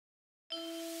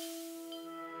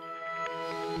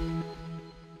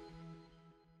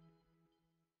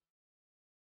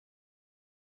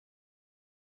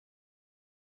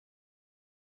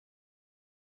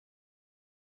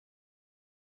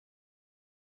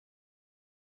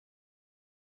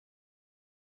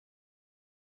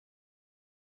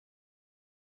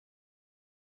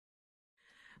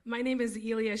My name is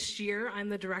Elia Shear. I'm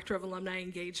the Director of Alumni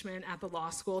Engagement at the law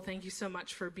school. Thank you so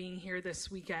much for being here this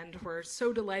weekend. We're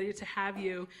so delighted to have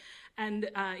you, and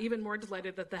even more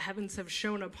delighted that the heavens have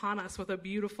shone upon us with a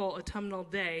beautiful autumnal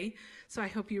day. So I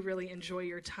hope you really enjoy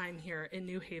your time here in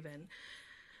New Haven.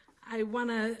 I want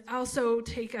to also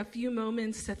take a few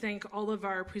moments to thank all of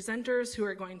our presenters who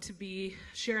are going to be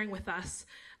sharing with us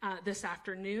this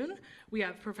afternoon. We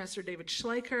have Professor David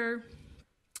Schleicher,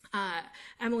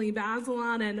 Emily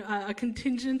Bazelon, and a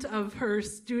contingent of her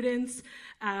students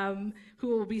who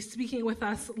will be speaking with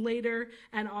us later,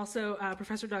 and also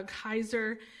Professor Doug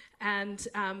Kysar. And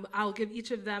I'll give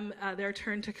each of them their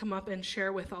turn to come up and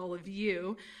share with all of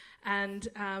you. And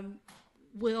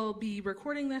we'll be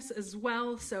recording this as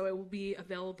well, so it will be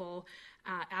available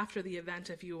after the event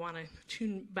if you want to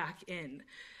tune back in.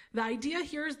 The idea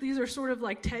here is these are sort of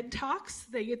like TED Talks.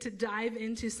 They get to dive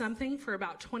into something for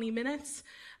about 20 minutes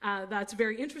that's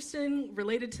very interesting,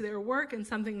 related to their work, and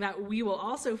something that we will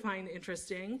also find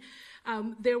interesting.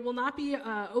 There will not be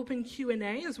open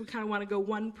Q&A, as we kind of want to go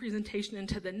one presentation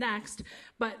into the next,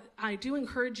 but I do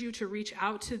encourage you to reach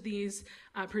out to these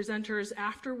presenters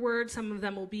afterward. Some of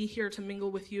them will be here to mingle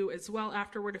with you as well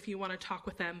afterward if you want to talk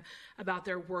with them about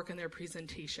their work and their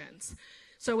presentations.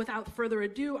 So without further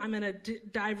ado, I'm going to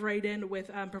dive right in with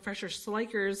Professor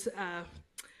Schleicher's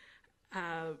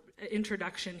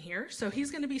introduction here. So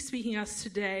he's going to be speaking us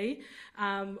today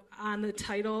on the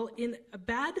title, In a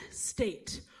Bad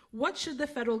State, What Should the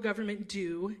Federal Government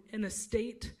Do in a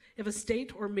State if a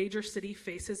state or major city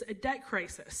faces a debt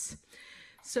crisis?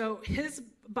 So his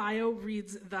bio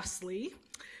reads thusly.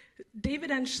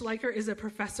 David N. Schleicher is a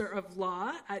professor of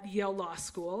law at Yale Law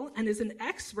School and is an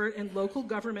expert in local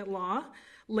government law,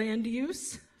 land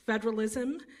use,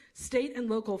 federalism, state and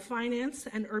local finance,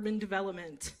 and urban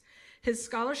development. His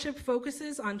scholarship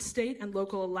focuses on state and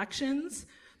local elections,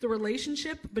 the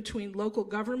relationship between local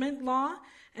government law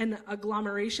and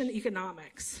agglomeration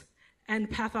economics, and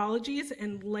pathologies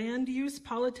in land use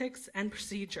politics and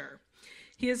procedure.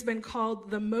 He has been called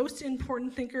the most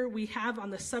important thinker we have on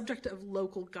the subject of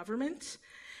local government,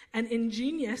 an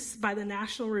ingenious by the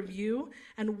National Review,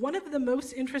 and one of the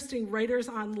most interesting writers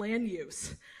on land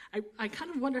use. I kind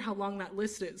of wonder how long that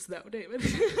list is, though, David.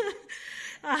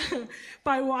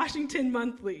 By Washington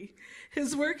Monthly.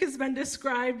 His work has been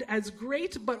described as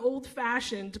great but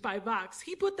old-fashioned by Vox.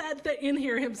 He put that in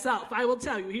here himself, I will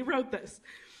tell you. He wrote this.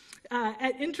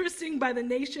 Interesting by The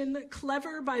Nation,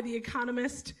 clever by The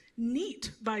Economist,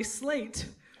 neat by Slate,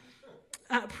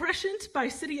 prescient by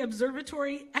City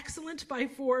Observatory, excellent by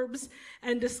Forbes,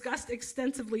 and discussed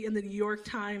extensively in the New York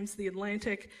Times, The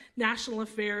Atlantic, National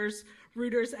Affairs,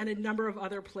 Reuters, and a number of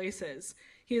other places.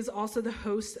 He is also the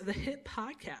host of the hit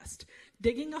podcast,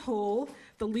 Digging a Hole,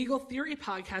 the Legal Theory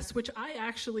podcast, which I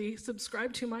actually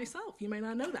subscribe to myself. You might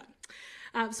not know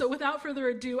that. So without further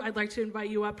ado, I'd like to invite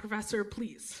you up. Professor,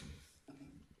 please.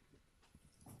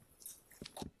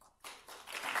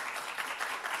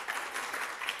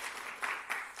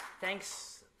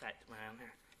 Thanks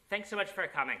so much for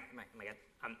coming. Oh my God.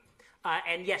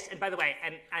 And yes, and by the way,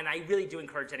 and I really do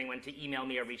encourage anyone to email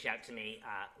me or reach out to me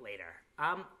later.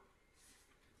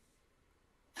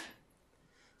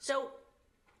 So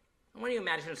I want you to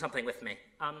imagine something with me.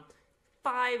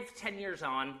 5-10 years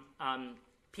on,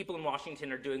 people in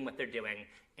Washington are doing what they're doing,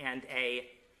 and a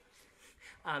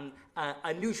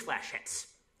newsflash hits.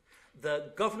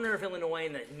 The governor of Illinois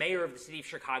and the mayor of the city of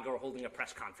Chicago are holding a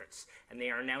press conference, and they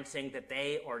are announcing that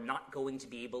they are not going to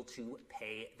be able to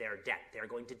pay their debt. They're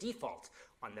going to default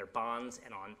on their bonds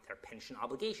and on their pension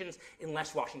obligations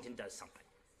unless Washington does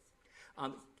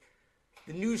something.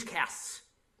 The newscasts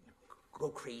go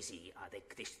crazy.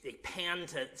 They pan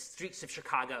to streets of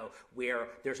Chicago where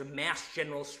there's a mass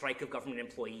general strike of government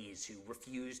employees who are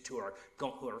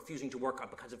refusing to work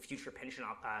because of future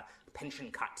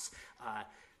pension cuts.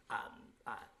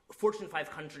 Fortune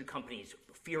 500 companies,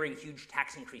 fearing huge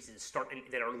tax increases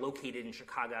that are located in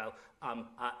Chicago,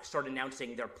 start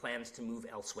announcing their plans to move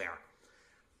elsewhere.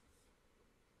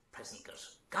 President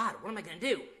goes, God, what am I going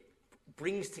to do?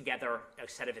 Brings together a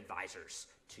set of advisors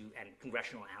and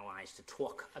congressional allies to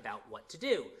talk about what to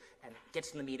do, and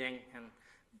gets in the meeting, and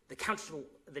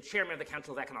the chairman of the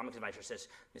Council of Economic Advisors says,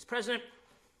 Mr. President,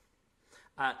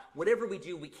 whatever we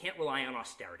do, we can't rely on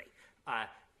austerity.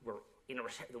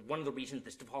 One of the reasons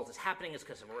this default is happening is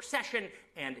because of a recession,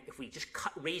 and if we just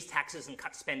raise taxes and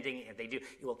cut spending, and it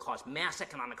will cause mass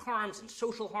economic harms and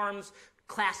social harms,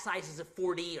 class sizes of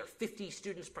 40 or 50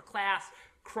 students per class,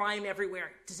 crime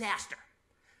everywhere, disaster.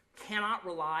 Cannot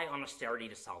rely on austerity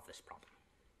to solve this problem.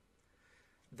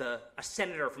 A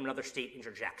senator from another state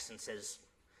interjects and says,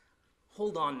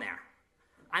 hold on there.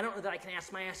 I don't know that I can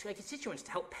ask my constituents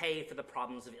to help pay for the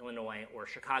problems of Illinois or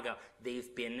Chicago.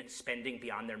 They've been spending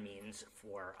beyond their means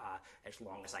for as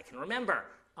long as I can remember.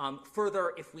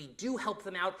 Further, if we do help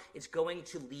them out, it's going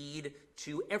to lead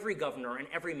to every governor and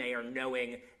every mayor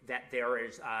knowing that there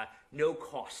is no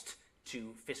cost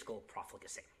to fiscal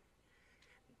profligacy.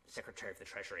 The Secretary of the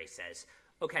Treasury says,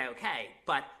 okay,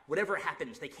 but whatever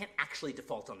happens, they can't actually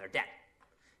default on their debt.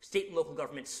 State and local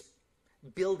governments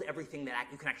build everything that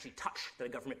you can actually touch that a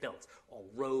government builds. All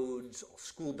roads, all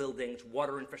school buildings,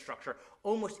 water infrastructure,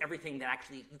 almost everything that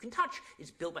actually you can touch is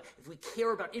built by. If we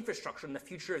care about infrastructure and the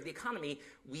future of the economy,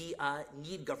 we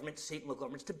need governments, state and local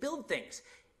governments, to build things.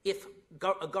 If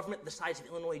a government the size of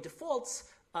Illinois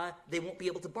defaults, they won't be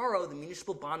able to borrow. The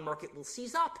municipal bond market will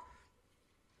seize up.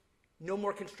 No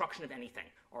more construction of anything.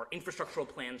 Our infrastructural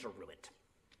plans are ruined.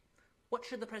 What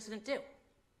should the president do?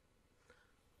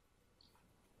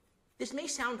 This may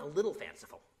sound a little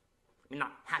fanciful. I mean,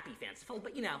 not happy fanciful,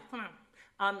 but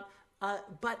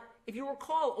but if you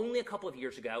recall, only a couple of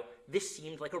years ago, this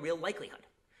seemed like a real likelihood.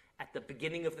 At the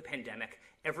beginning of the pandemic,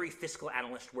 every fiscal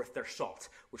analyst worth their salt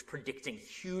was predicting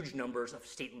huge numbers of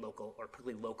state and local, or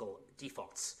particularly local,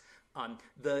 defaults.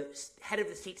 The head of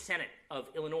the state senate of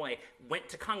Illinois went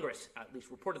to Congress, at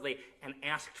least reportedly, and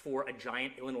asked for a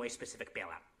giant Illinois-specific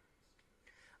bailout.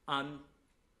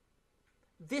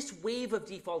 This wave of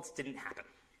defaults didn't happen.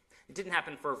 It didn't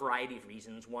happen for a variety of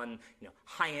reasons. One,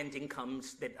 high-end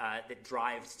incomes that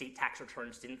drive state tax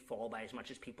returns didn't fall by as much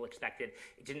as people expected.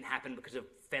 It didn't happen because of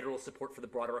federal support for the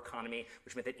broader economy,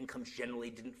 which meant that incomes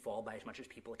generally didn't fall by as much as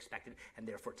people expected, and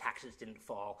therefore taxes didn't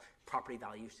fall, property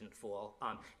values didn't fall,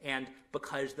 and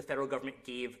because the federal government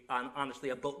gave, honestly,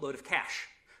 a boatload of cash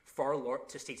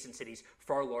to states and cities,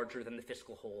 far larger than the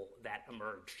fiscal hole that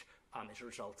emerged as a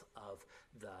result of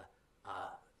the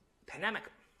pandemic.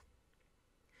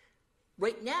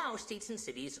 Right now, states and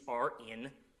cities are in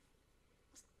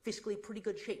fiscally pretty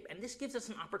good shape, and this gives us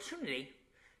an opportunity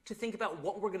to think about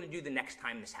what we're going to do the next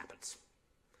time this happens.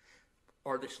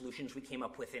 Are the solutions we came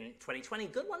up with in 2020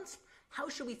 good ones? How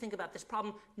should we think about this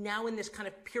problem now in this kind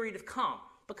of period of calm?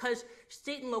 Because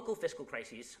state and local fiscal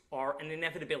crises are an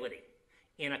inevitability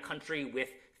in a country with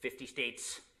 50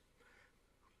 states,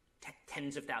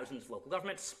 tens of thousands of local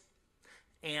governments,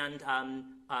 and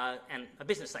a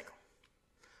business cycle.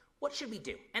 What should we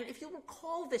do? And if you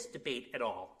recall this debate at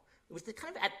all, it was there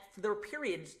were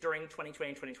periods during 2020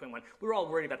 and 2021, we were all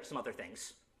worried about some other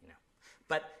things,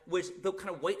 but it was the kind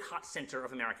of white-hot center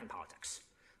of American politics.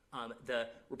 The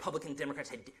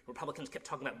Republicans kept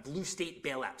talking about blue state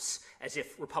bailouts, as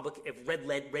if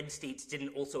red states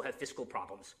didn't also have fiscal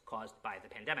problems caused by the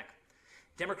pandemic.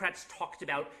 Democrats talked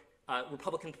about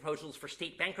Republican proposals for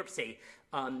state bankruptcy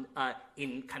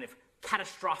in kind of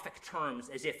catastrophic terms,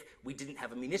 as if we didn't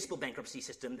have a municipal bankruptcy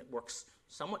system that works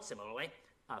somewhat similarly,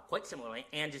 quite similarly,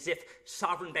 and as if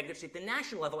sovereign bankruptcy at the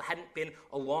national level hadn't been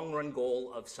a long-run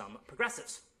goal of some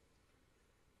progressives.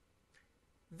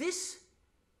 This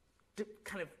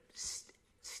kind of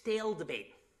stale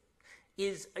debate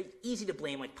is easy to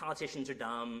blame, like politicians are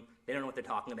dumb, they don't know what they're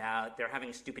talking about, they're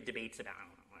having stupid debates about, I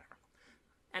don't know, whatever.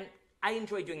 And I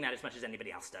enjoy doing that as much as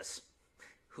anybody else does.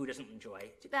 Who doesn't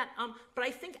enjoy that? But I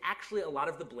think actually a lot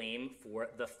of the blame for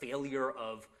the failure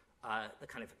of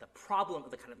the problem,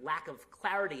 the kind of lack of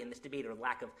clarity in this debate, or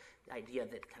lack of the idea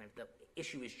that kind of the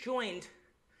issue is joined,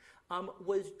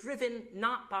 was driven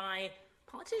not by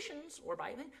politicians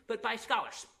but by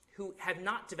scholars who have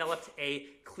not developed a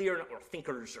clear, or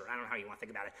thinkers, or I don't know how you want to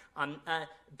think about it,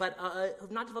 but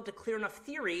have not developed a clear enough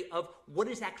theory of what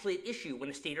is actually at issue when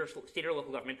a state or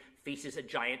local government faces a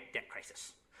giant debt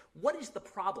crisis. What is the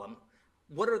problem?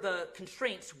 What are the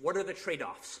constraints? What are the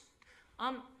trade-offs?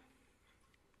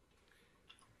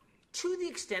 To the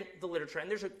extent the literature, and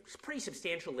there's a pretty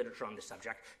substantial literature on this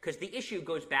subject, because the issue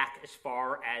goes back as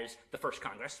far as the first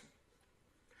Congress,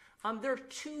 there are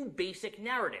two basic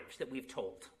narratives that we've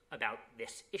told about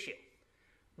this issue.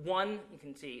 One, you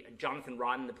can see Johnathan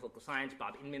Rodden, the political science,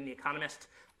 Bob Inman, the economist,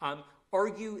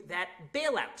 argue that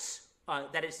bailouts,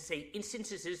 that is to say,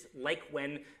 instances like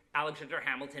when Alexander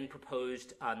Hamilton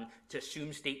proposed to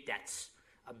assume state debts,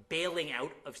 bailing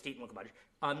out of state and local budgets,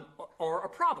 are a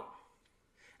problem.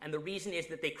 And the reason is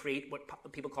that they create what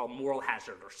people call moral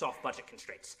hazard, or soft budget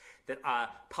constraints, that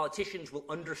politicians will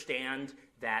understand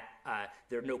that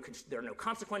there are no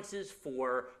consequences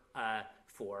for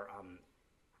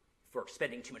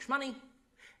spending too much money,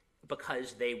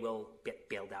 because they will get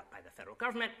bailed out by the federal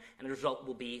government, and the result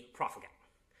will be profligate.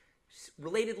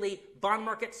 Relatedly, bond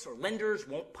markets or lenders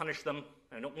won't punish them,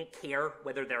 and won't care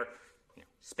whether they're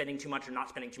spending too much or not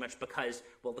spending too much, because,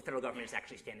 well, the federal government is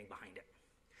actually standing behind it.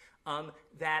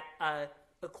 That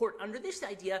court, under this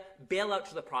idea,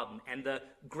 bailouts are the problem. And the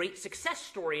great success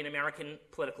story in American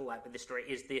political life of this story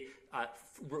is the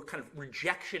kind of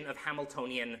rejection of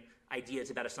Hamiltonian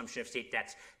ideas about assumption of state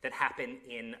debts that happen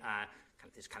in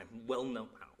this kind of well-known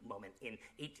moment in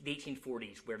the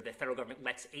 1840s, where the federal government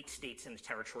lets 8 states in the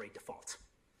territory default,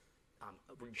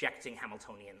 rejecting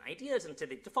Hamiltonian ideas, and said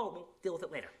they default, we'll deal with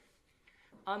it later.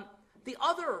 The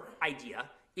other idea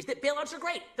is that bailouts are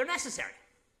great, they're necessary.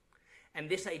 And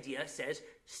this idea says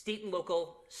state and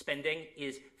local spending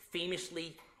is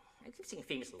famously, I keep saying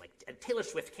famously, like a Taylor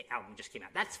Swift album just came out.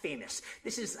 That's famous.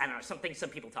 This is, I don't know, something some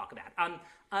people talk about.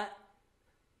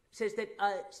 Says that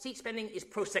state spending is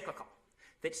pro-cyclical,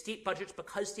 that state budgets,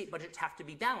 because state budgets have to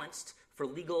be balanced for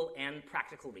legal and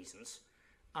practical reasons,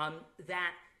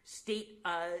 that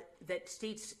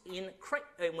states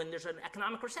when there's an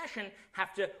economic recession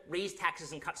have to raise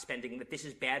taxes and cut spending, that this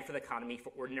is bad for the economy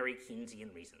for ordinary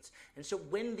Keynesian reasons. And so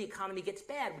when the economy gets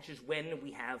bad, which is when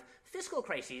we have fiscal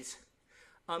crises,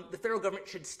 the federal government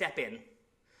should step in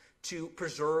to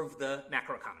preserve the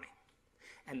macroeconomy.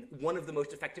 And one of the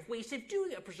most effective ways of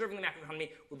preserving the macroeconomy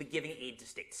will be giving aid to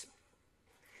states.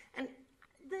 And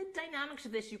the dynamics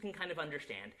of this you can kind of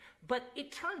understand, but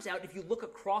it turns out if you look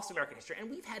across American history, and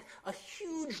we've had a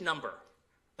huge number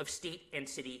of state and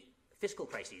city fiscal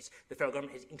crises the federal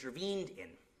government has intervened in,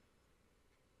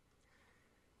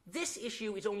 this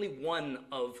issue is only one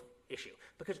of issue,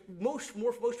 because most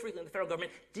frequently the federal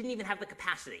government didn't even have the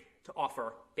capacity to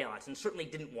offer bailouts, and certainly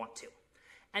didn't want to.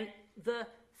 And the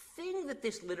thing that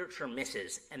this literature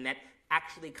misses, and that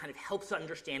actually kind of helps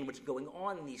understand what's going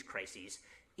on in these crises,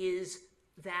 is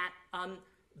that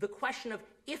the question of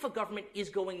if a government is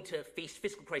going to face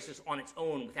fiscal crisis on its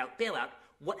own without bailout,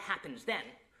 what happens then?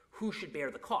 Who should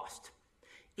bear the cost?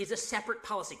 Is a separate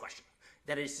policy question.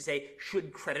 That is to say,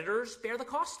 should creditors bear the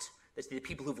cost? That's the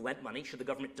people who've lent money. Should the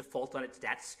government default on its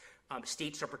debts?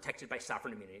 States are protected by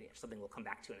sovereign immunity, something we'll come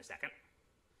back to in a second.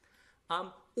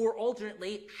 Or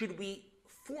alternately, should we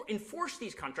enforce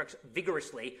these contracts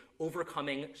vigorously,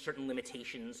 overcoming certain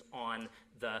limitations on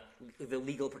the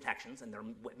legal protections, and there are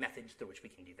methods through which we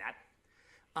can do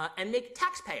that, and make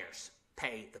taxpayers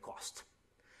pay the cost.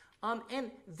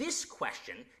 And this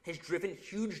question has driven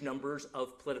huge numbers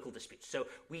of political disputes. So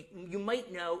you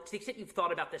might know, to the extent you've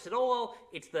thought about this at all,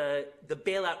 it's the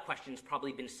bailout question's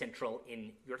probably been central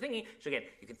in your thinking. So again,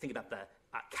 you can think about the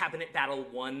cabinet battle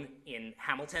won in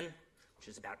Hamilton, which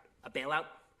is about a bailout.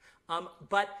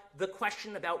 But the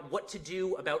question about what to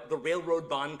do about the railroad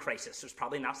bond crisis was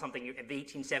probably not something in the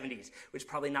 1870s, was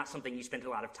probably not something you spent a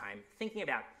lot of time thinking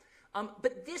about.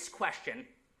 But this question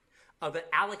of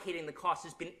allocating the cost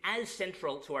has been as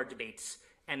central to our debates,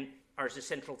 and are as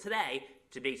central today,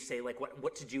 debates say like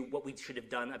what to do, what we should have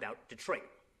done about Detroit,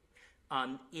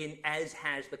 as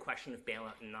has the question of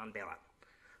bailout and non-bailout.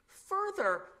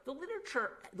 Further, the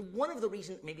literature,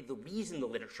 maybe the reason the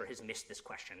literature has missed this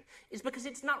question is because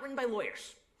it's not written by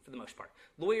lawyers, for the most part.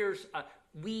 Lawyers,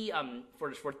 we, for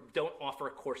what it's worth, don't offer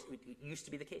a course, it used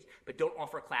to be the case, but don't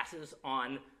offer classes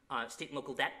on state and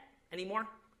local debt anymore.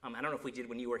 I don't know if we did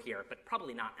when you were here, but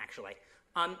probably not, actually.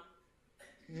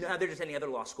 Neither does any other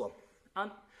law school.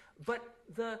 But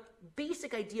the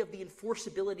basic idea of the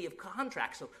enforceability of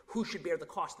contracts, so who should bear the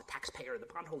cost, the taxpayer or the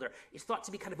bondholder, is thought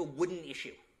to be kind of a wooden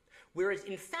issue. Whereas,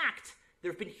 in fact, there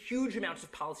have been huge amounts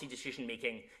of policy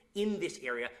decision-making in this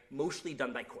area, mostly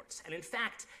done by courts. And in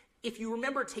fact, if you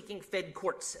remember taking Fed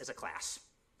courts as a class,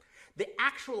 the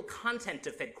actual content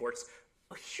of Fed courts,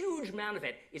 a huge amount of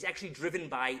it is actually driven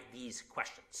by these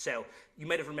questions. So you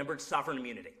might have remembered sovereign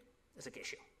immunity as an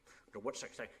issue.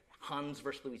 Hans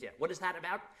versus Louisiana. What is that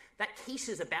about? That case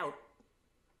is about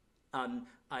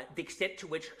the extent to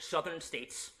which southern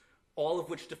states, all of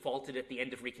which defaulted at the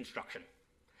end of Reconstruction,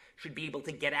 should be able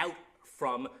to get out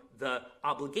from the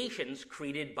obligations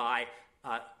created by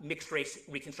mixed-race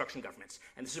Reconstruction governments.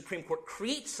 And the Supreme Court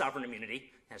creates sovereign immunity,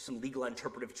 has some legal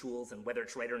interpretive tools, and whether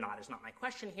it's right or not is not my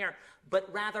question here,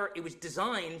 but rather it was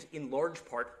designed in large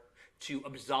part to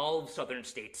absolve southern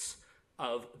states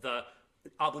of the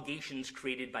obligations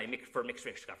created for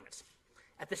mixed-race governments.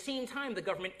 At the same time,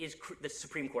 the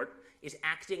Supreme Court is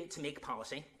acting to make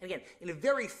policy, and again, in a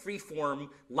very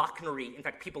free-form, Lochner-y, in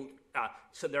fact,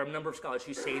 so there are a number of scholars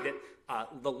who say that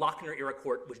the Lochner-era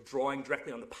court was drawing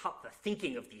directly on the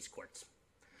thinking of these courts,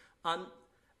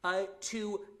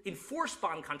 to enforce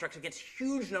bond contracts against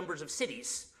huge numbers of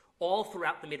cities all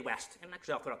throughout the Midwest, and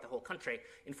actually all throughout the whole country,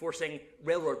 enforcing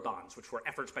railroad bonds, which were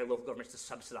efforts by local governments to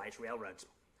subsidize railroads.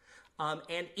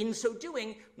 And in so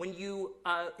doing, if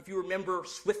you remember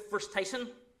Swift versus Tyson,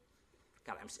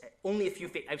 God, I'm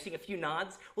seeing a few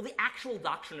nods. Well, the actual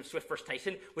doctrine of Swift versus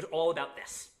Tyson was all about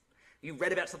this, You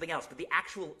read about something else, but the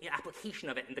actual application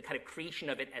of it and the kind of creation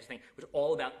of it as a thing was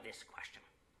all about this question.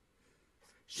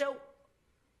 So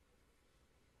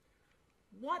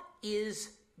what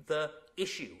is the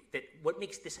issue? What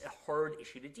makes this a hard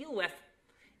issue to deal with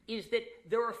is that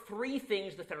there are three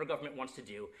things the federal government wants to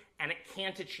do, and it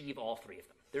can't achieve all three of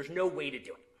them. There's no way to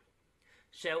do it.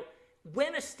 So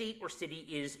when a state or city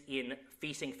is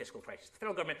facing fiscal crisis, the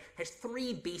federal government has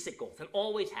three basic goals, and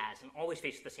always has, and always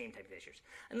faces the same type of issues.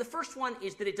 And the first one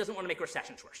is that it doesn't want to make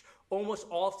recessions worse. Almost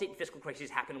all state and fiscal crises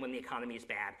happen when the economy is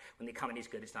bad. When the economy is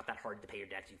good, it's not that hard to pay your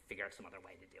debts. You figure out some other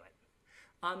way to do it.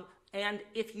 And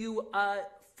if you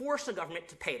force a government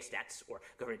to pay its debts, or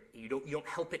you don't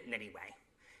help it in any way,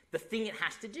 the thing it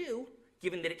has to do,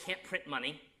 given that it can't print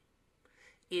money,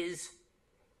 is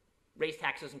raise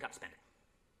taxes and cut spending.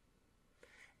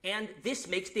 And this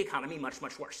makes the economy much,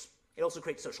 much worse. It also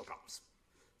creates social problems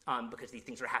because these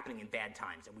things are happening in bad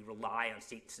times, and we rely on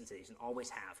states and cities, and always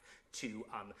have, to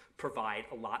provide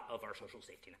a lot of our social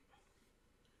safety net.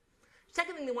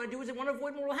 Second thing they want to do is they want to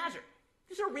avoid moral hazard.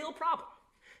 This is a real problem.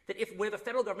 That where the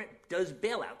federal government does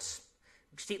bailouts,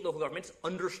 state and local governments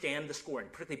understand the score,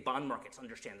 and particularly bond markets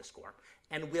understand the score,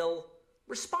 and will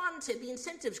respond to the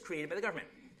incentives created by the government.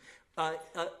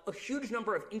 A huge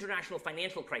number of international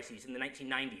financial crises in the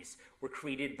 1990s were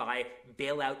created by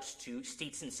bailouts to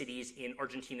states and cities in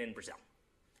Argentina and Brazil,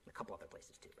 and a couple other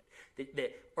places too. But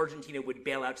the Argentina would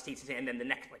bail out states, and then the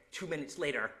next, 2 minutes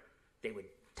later, they would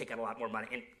take out a lot more money,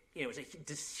 and it was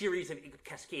a series of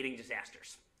cascading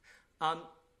disasters. The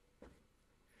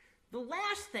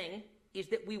last thing is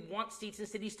that we want states and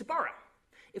cities to borrow.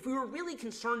 If we were really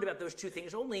concerned about those two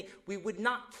things only, we would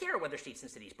not care whether states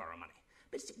and cities borrow money.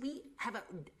 But we have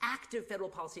an active federal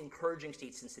policy encouraging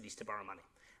states and cities to borrow money.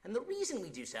 And the reason we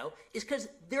do so is because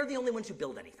they're the only ones who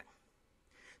build anything.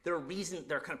 There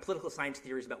are kind of political science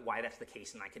theories about why that's the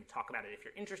case, and I can talk about it if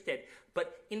you're interested.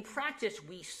 But in practice,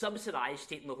 we subsidize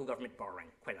state and local government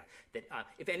borrowing quite a lot. That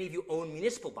if any of you own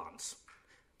municipal bonds,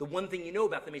 the one thing you know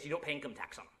about them is you don't pay income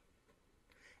tax on them.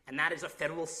 And that is a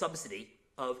federal subsidy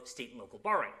of state and local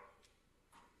borrowing.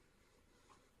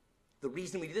 The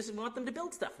reason we do this is we want them to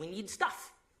build stuff. We need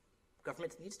stuff.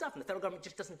 Governments need stuff, and the federal government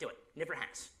just doesn't do it. Never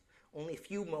has. Only a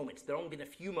few moments. There have only been a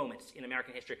few moments in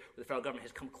American history where the federal government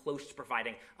has come close to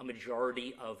providing a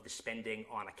majority of the spending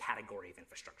on a category of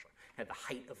infrastructure at the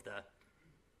height of the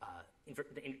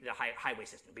highway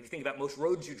system. But if you think about most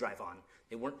roads you drive on,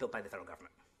 they weren't built by the federal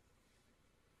government.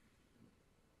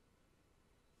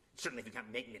 Certainly if you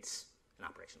count maintenance and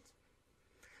operations.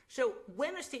 So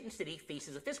when a state and city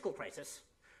faces a fiscal crisis,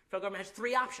 the federal government has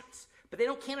three options, but they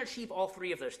can't achieve all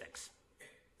three of those things.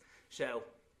 So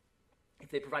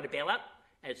if they provide a bailout,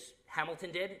 as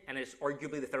Hamilton did, and as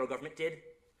arguably the federal government did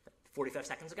 45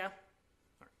 seconds ago,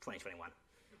 or 2021,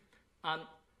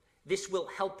 this will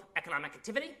help economic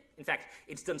activity. In fact,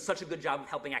 it's done such a good job of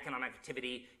helping economic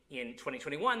activity in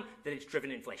 2021 that it's driven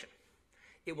inflation.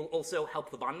 It will also help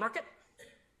the bond market.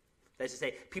 That is to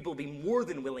say, people will be more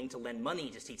than willing to lend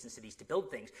money to states and cities to build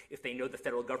things if they know the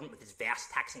federal government, with its vast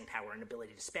taxing power and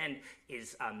ability to spend,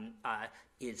 is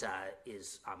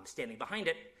standing behind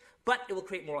it. But it will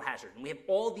create moral hazard. And we have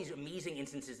all these amazing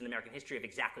instances in American history of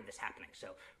exactly this happening.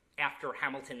 So after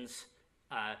Hamilton's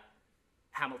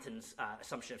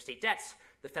assumption of state debts,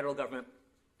 the federal government,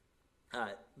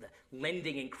 the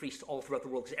lending increased all throughout the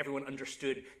world because everyone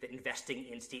understood that investing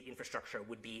in state infrastructure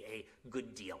would be a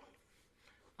good deal.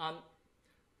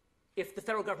 If the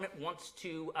federal government wants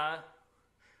to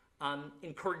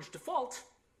encourage default,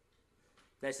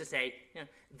 that is to say,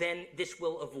 then this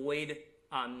will avoid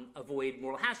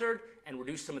moral hazard and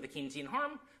reduce some of the Keynesian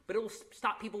harm, but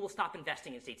people will stop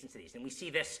investing in states and cities. And we see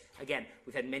this, again,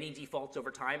 we've had many defaults over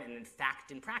time, and in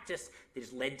fact, in practice, this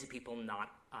has led to people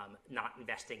not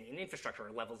investing in infrastructure,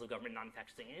 or levels of government not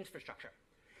investing in infrastructure.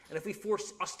 And if we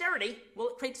force austerity, well,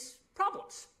 it creates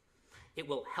problems. It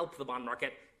will help the bond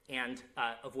market and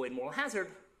avoid moral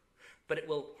hazard, but it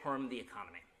will harm the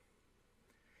economy.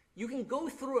 You can go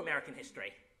through American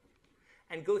history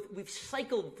and we've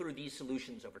cycled through these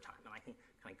solutions over time, and I can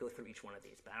kind of go through each one of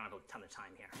these, but I don't have a ton of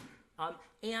time here.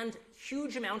 And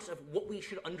huge amounts of what we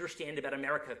should understand about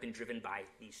America have been driven by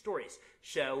these stories.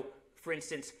 So, for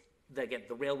instance,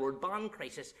 the railroad bond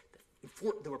crisis,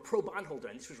 there were pro-bondholder,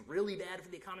 and this was really bad for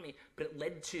the economy, but it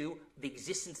led to the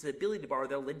existence, the ability to borrow,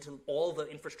 that led to all the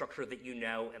infrastructure that you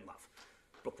know and love.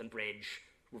 Brooklyn Bridge,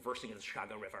 reversing of the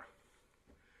Chicago River.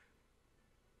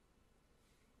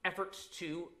 Efforts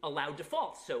to allow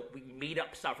default. So we made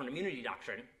up sovereign immunity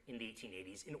doctrine in the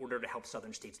 1880s in order to help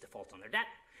southern states default on their debt,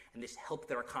 and this helped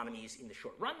their economies in the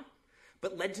short run,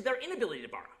 but led to their inability to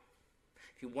borrow.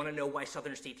 If you want to know why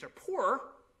southern states are poor,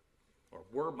 or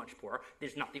were much poorer.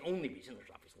 This is not the only reason. There's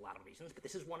obviously a lot of reasons, but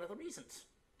this is one of the reasons.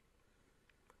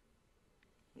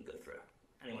 We can go through.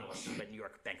 Anyone wants to talk about New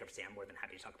York bankruptcy, I'm more than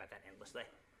happy to talk about that endlessly.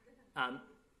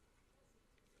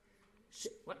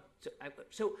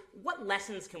 So what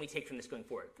lessons can we take from this going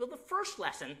forward? Well, the first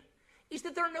lesson is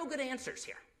that there are no good answers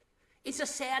here. It's a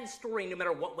sad story no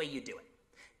matter what way you do it.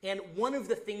 And one of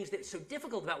the things that's so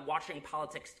difficult about watching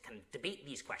politics kind of debate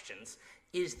these questions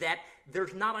is that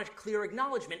there's not a clear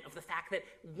acknowledgement of the fact that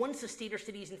once a state or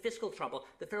city is in fiscal trouble,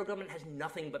 the federal government has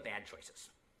nothing but bad choices.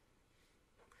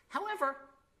 However,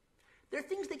 there are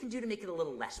things they can do to make it a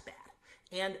little less bad.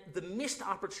 And the missed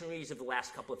opportunities of the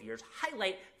last couple of years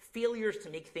highlight failures to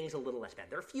make things a little less bad.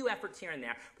 There are a few efforts here and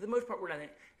there, but for the most part, we're not in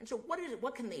it. And so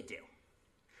what can they do?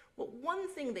 Well, one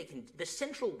thing they can, the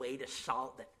central way to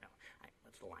solve that,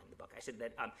 that's the line in the book. I said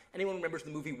that anyone remembers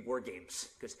the movie War Games?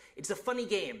 Because it's a funny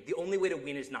game. The only way to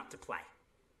win is not to play.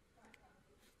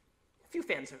 A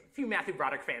few Matthew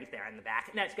Broderick fans there in the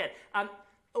back. That's good.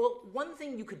 Well, one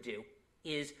thing you could do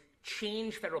is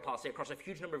change federal policy across a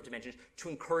huge number of dimensions to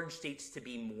encourage states to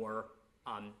be more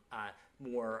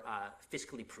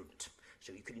fiscally prudent.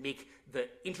 So you could make the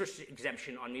interest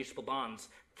exemption on municipal bonds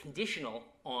conditional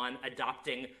on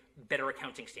adopting better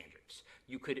accounting standards.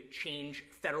 You could change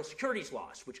federal securities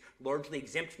laws, which largely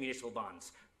exempt municipal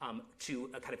bonds, to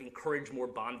kind of encourage more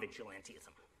bond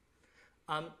vigilantism.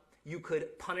 You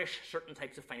could punish certain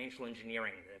types of financial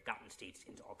engineering that have gotten states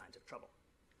into all kinds of trouble.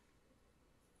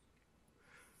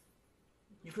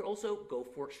 You could also go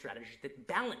for strategies that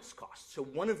balance costs. So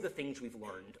one of the things we've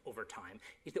learned over time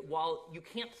is that while you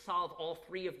can't solve all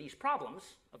three of these problems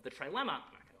of the trilemma, I'm not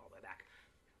going to go all the way back,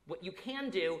 what you can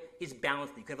do is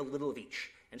balance them. You can have a little of each.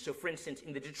 And so, for instance,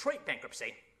 in the Detroit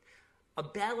bankruptcy, a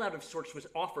bailout of sorts was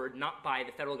offered not by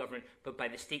the federal government, but by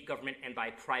the state government and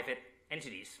by private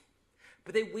entities.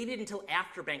 But they waited until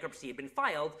after bankruptcy had been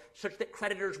filed such that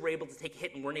creditors were able to take a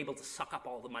hit and weren't able to suck up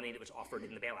all the money that was offered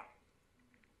in the bailout.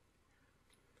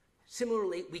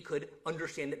 Similarly, we could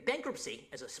understand that bankruptcy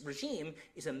as a regime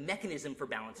is a mechanism for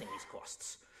balancing these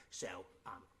costs. So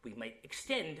we might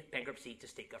extend bankruptcy to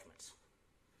state governments.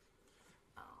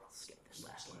 I'll skip this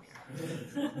last one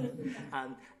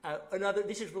here.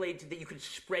 This is related to that you could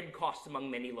spread costs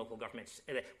among many local governments.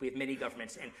 We have many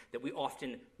governments, and that we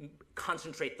often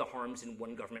concentrate the harms in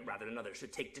one government rather than another. So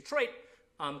take Detroit.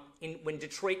 When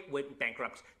Detroit went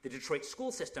bankrupt, the Detroit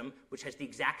school system, which has the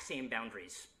exact same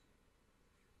boundaries,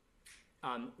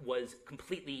 was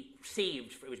completely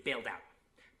saved. It was bailed out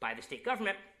by the state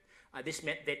government. This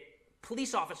meant that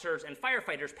police officers and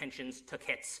firefighters' pensions took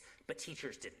hits, but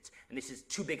teachers didn't. And this is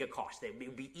too big a cost. It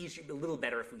would be easier, a little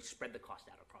better if we spread the cost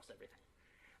out across everything.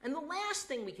 And the last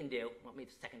thing we can do, well, maybe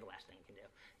the second to last thing we can do,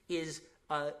 is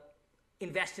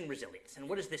invest in resilience. And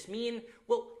what does this mean?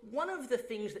 Well, one of the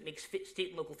things that makes state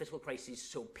and local fiscal crises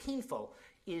so painful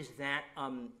is that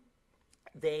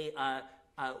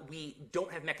we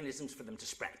don't have mechanisms for them to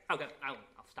spread. Okay, I'll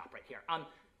stop right here.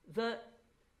 The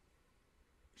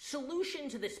solution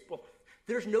to this, well,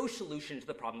 there's no solution to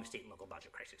the problem of state and local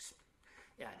budget crisis.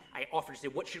 I offered to say,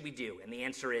 what should we do? And the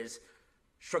answer is,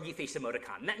 shrug your face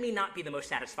emoticon. That may not be the most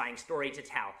satisfying story to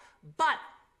tell, but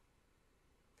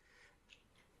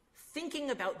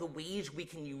thinking about the ways we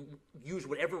can use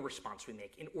whatever response we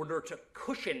make in order to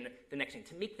cushion the next thing,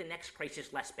 to make the next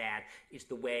crisis less bad, is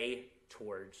the way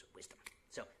towards wisdom.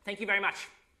 So, thank you very much.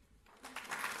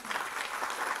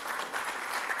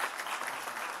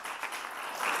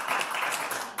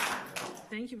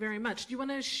 Thank you very much. Do you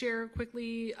want to share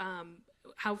quickly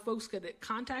how folks could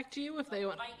contact you if they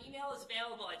want? My email is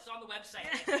available. It's on the website.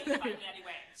 I can't find it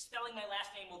anyway. Spelling my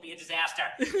last name will be a disaster.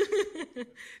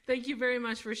 Thank you very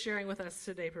much for sharing with us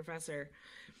today, Professor.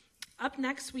 Up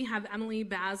next, we have Emily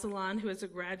Bazelon, who is a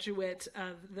graduate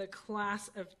of the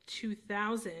class of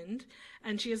 2000,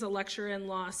 and she is a lecturer in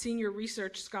law, senior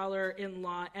research scholar in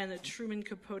law, and a Truman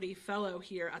Capote fellow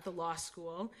here at the law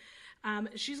school.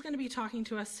 She's going to be talking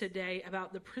to us today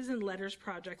about the Prison Letters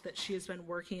Project that she has been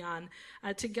working on,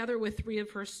 together with three of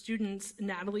her students,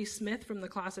 Natalie Smith from the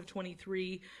class of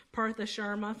 23, Partha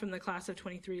Sharma from the class of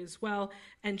 23 as well,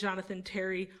 and Johnathan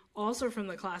Terry, also from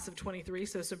the class of 23,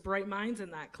 so some bright minds in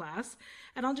that class.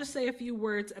 And I'll just say a few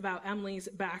words about Emily's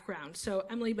background. So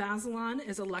Emily Bazelon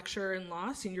is a lecturer in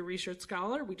law, senior research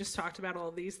scholar. We just talked about all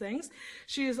of these things.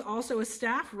 She is also a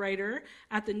staff writer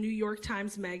at the New York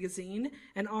Times Magazine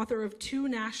and author of 2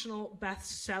 national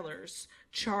bestsellers,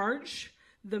 Charge,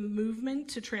 The Movement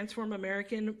to Transform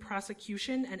American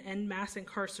Prosecution and End Mass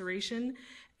Incarceration,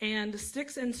 and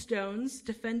Sticks and Stones,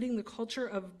 Defending the Culture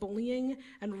of Bullying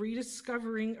and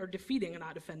Rediscovering, or Defeating,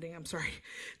 not defending, I'm sorry,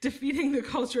 Defeating the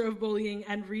Culture of Bullying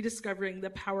and Rediscovering the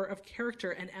Power of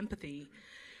Character and Empathy.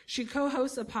 She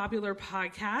co-hosts a popular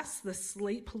podcast, the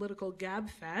Slate Political Gab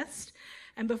Fest,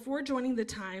 and before joining the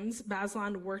Times,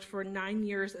 Bazelon worked for 9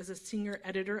 years as a senior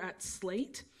editor at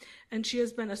Slate, and she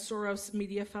has been a Soros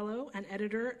Media Fellow, an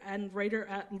editor and writer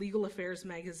at Legal Affairs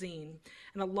magazine,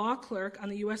 and a law clerk on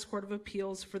the U.S. Court of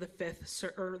Appeals for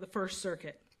the First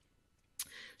Circuit.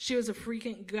 She was a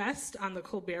frequent guest on the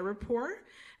Colbert Report,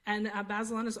 and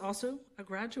Bazelon is also a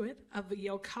graduate of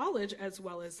Yale College as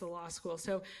well as the law school.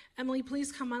 So Emily,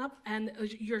 please come on up, and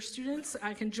your students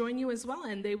can join you as well,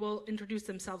 and they will introduce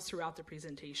themselves throughout the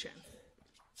presentation.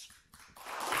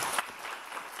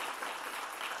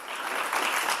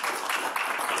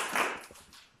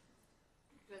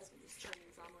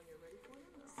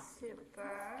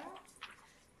 Super.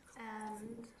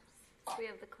 And we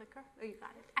have the clicker. Oh, you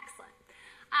got it. Excellent.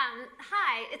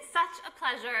 Hi, it's such a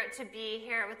pleasure to be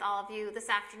here with all of you this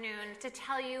afternoon to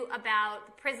tell you about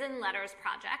the Prison Letters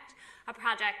Project, a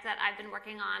project that I've been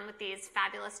working on with these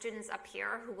fabulous students up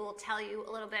here who will tell you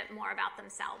a little bit more about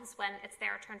themselves when it's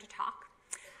their turn to talk.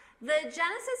 The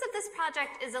genesis of this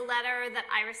project is a letter that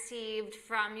I received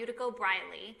from Utico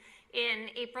Briley in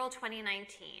April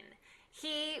 2019.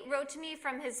 He wrote to me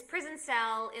from his prison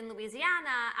cell in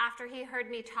Louisiana after he heard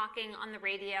me talking on the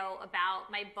radio about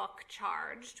my book,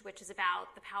 Charged, which is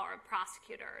about the power of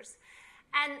prosecutors.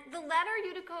 And the letter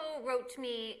Utico wrote to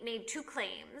me made two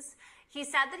claims. He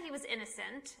said that he was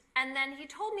innocent, and then he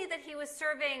told me that he was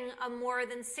serving a more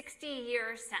than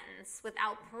 60-year sentence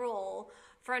without parole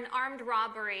for an armed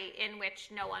robbery in which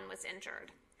no one was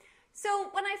injured. So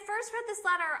when I first read this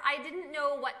letter, I didn't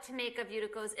know what to make of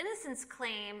Utico's innocence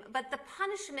claim, but the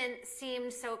punishment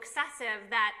seemed so excessive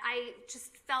that I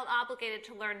just felt obligated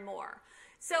to learn more.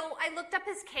 So I looked up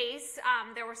his case.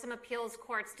 There were some appeals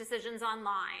court's decisions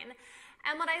online.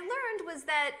 And what I learned was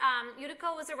that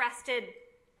Utico was arrested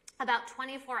about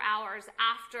 24 hours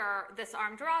after this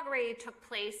armed robbery took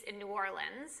place in New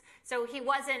Orleans. So he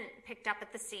wasn't picked up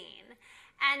at the scene.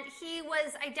 And he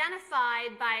was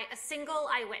identified by a single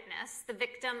eyewitness, the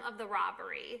victim of the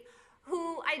robbery,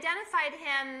 who identified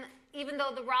him even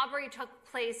though the robbery took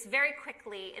place very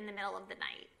quickly in the middle of the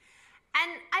night.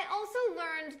 And I also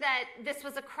learned that this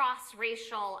was a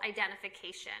cross-racial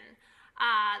identification.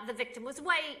 The victim was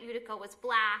white, Utico was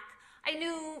black. I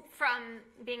knew from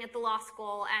being at the law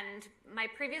school and my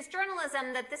previous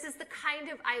journalism that this is the kind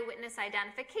of eyewitness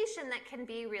identification that can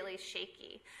be really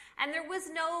shaky. And there was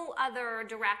no other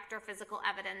direct or physical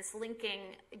evidence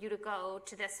linking Utico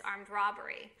to this armed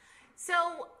robbery. So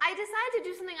I decided to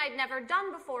do something I'd never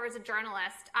done before as a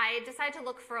journalist. I decided to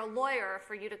look for a lawyer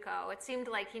for Utico. It seemed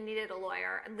like he needed a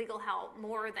lawyer and legal help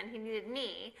more than he needed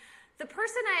me. The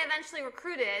person I eventually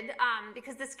recruited,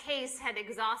 because this case had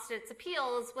exhausted its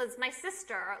appeals, was my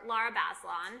sister, Laura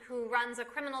Bazelon, who runs a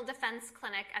criminal defense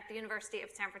clinic at the University of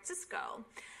San Francisco.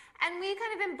 And we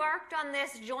kind of embarked on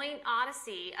this joint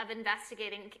odyssey of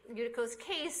investigating Utico's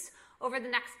case over the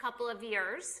next couple of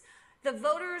years. The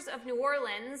voters of New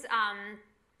Orleans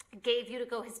gave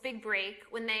Utico his big break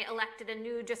when they elected a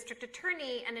new district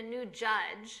attorney and a new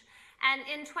judge. And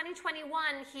in 2021,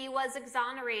 he was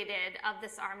exonerated of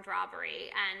this armed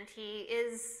robbery, and he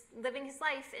is living his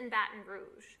life in Baton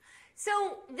Rouge.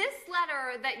 So this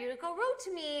letter that Utico wrote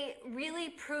to me really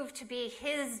proved to be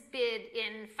his bid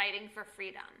in fighting for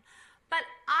freedom. But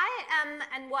I am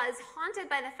and was haunted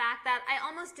by the fact that I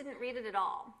almost didn't read it at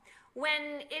all.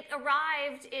 When it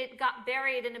arrived, it got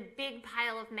buried in a big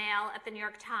pile of mail at the New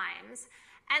York Times.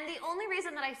 And the only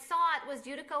reason that I saw it was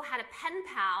Utico had a pen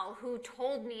pal who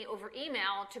told me over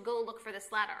email to go look for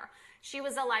this letter. She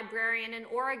was a librarian in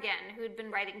Oregon who had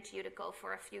been writing to Utico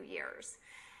for a few years.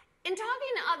 In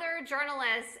talking to other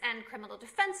journalists and criminal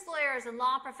defense lawyers and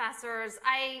law professors,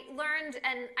 I learned,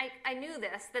 and I knew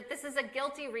this, that this is a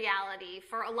guilty reality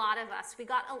for a lot of us. We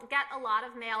get a lot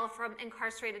of mail from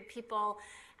incarcerated people,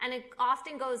 and it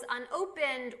often goes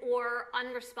unopened or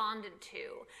unresponded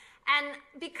to. And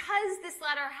because this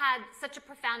letter had such a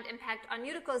profound impact on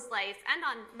Utico's life and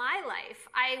on my life,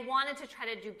 I wanted to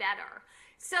try to do better.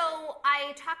 So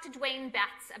I talked to Dwayne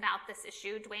Betts about this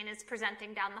issue. Dwayne is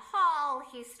presenting down the hall.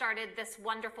 He started this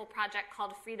wonderful project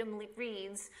called Freedom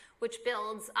Reads, which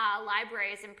builds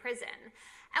libraries in prison.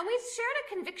 And we shared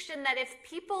a conviction that if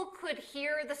people could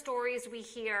hear the stories we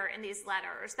hear in these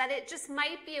letters, that it just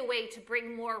might be a way to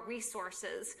bring more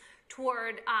resources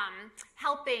toward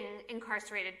helping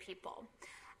incarcerated people.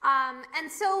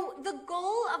 And so the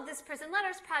goal of this Prison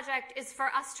Letters Project is for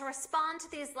us to respond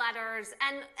to these letters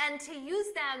and to use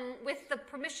them with the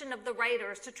permission of the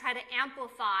writers to try to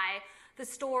amplify the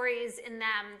stories in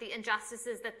them, the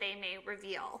injustices that they may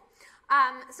reveal.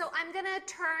 So I'm going to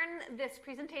turn this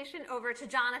presentation over to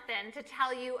Johnathan to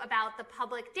tell you about the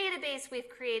public database we've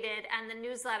created and the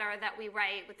newsletter that we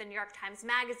write with the New York Times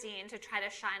Magazine to try to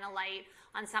shine a light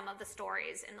on some of the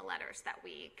stories in the letters that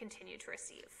we continue to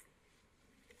receive.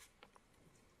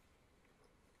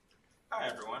 Hi,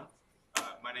 everyone.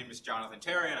 My name is Johnathan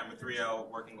Terry, and I'm with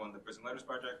 3L working on the Prison Letters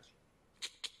Project.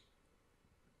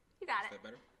 You got Is it. that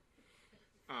better?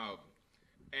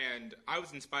 And I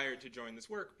was inspired to join this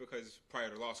work because prior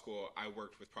to law school, I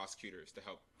worked with prosecutors to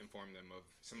help inform them of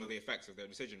some of the effects of their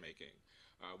decision-making,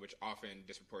 which often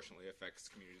disproportionately affects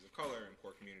communities of color and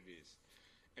poor communities.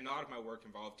 And a lot of my work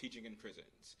involved teaching in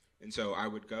prisons. And so I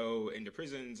would go into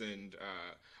prisons and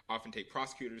often take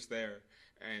prosecutors there.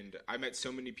 And I met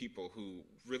so many people who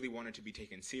really wanted to be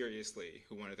taken seriously,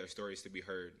 who wanted their stories to be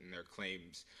heard and their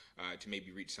claims to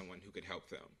maybe reach someone who could help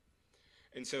them.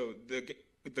 And so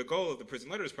the goal of the Prison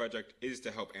Letters Project is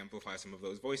to help amplify some of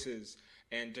those voices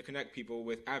and to connect people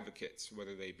with advocates,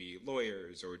 whether they be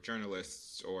lawyers or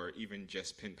journalists or even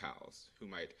just pen pals who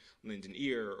might lend an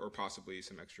ear or possibly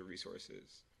some extra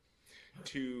resources.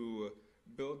 To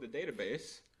build the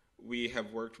database, we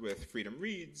have worked with Freedom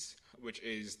Reads, which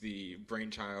is the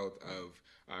brainchild of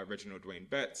Reginald Dwayne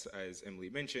Betts, as Emily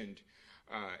mentioned.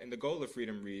 And the goal of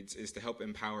Freedom Reads is to help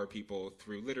empower people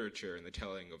through literature and the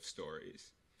telling of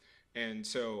stories. And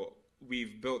so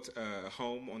we've built a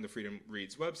home on the Freedom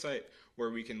Reads website where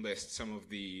we can list some of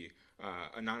the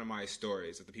anonymized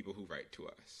stories of the people who write to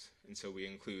us. And so we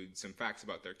include some facts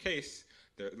about their case,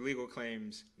 their legal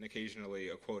claims, and occasionally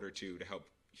a quote or two to help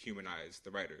humanize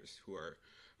the writers who are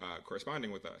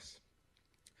corresponding with us.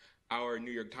 Our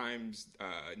New York Times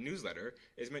newsletter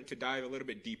is meant to dive a little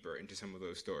bit deeper into some of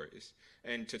those stories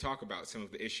and to talk about some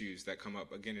of the issues that come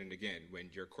up again and again when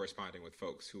you're corresponding with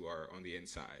folks who are on the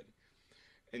inside.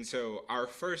 And so our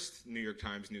first New York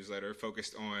Times newsletter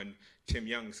focused on Tim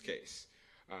Young's case.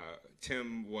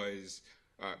 Tim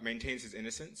maintains his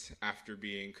innocence after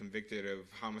being convicted of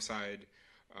homicide,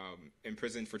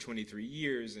 imprisoned for 23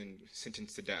 years, and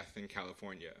sentenced to death in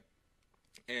California.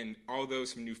 And although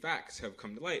some new facts have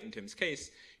come to light in Tim's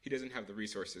case, he doesn't have the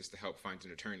resources to help find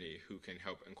an attorney who can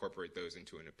help incorporate those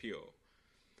into an appeal.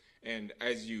 And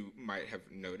as you might have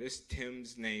noticed,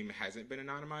 Tim's name hasn't been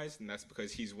anonymized, and that's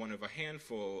because he's one of a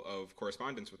handful of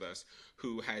correspondents with us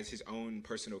who has his own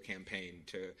personal campaign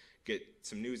to get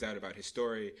some news out about his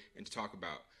story and to talk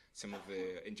about some of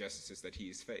the injustices that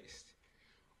he's faced.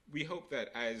 We hope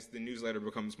that as the newsletter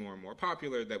becomes more and more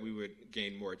popular, that we would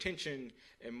gain more attention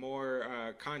and more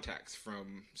contacts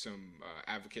from some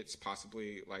advocates,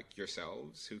 possibly like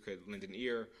yourselves, who could lend an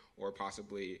ear, or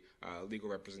possibly legal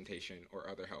representation or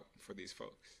other help for these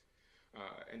folks.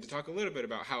 And to talk a little bit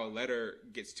about how a letter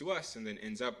gets to us and then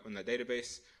ends up in the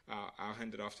database, I'll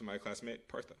hand it off to my classmate,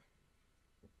 Partha.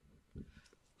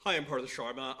 Hi, I'm Partha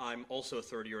Sharma. I'm also a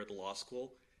third year at the law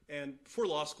school. And before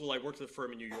law school, I worked at a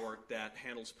firm in New York that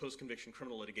handles post-conviction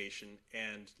criminal litigation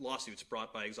and lawsuits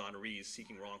brought by exonerees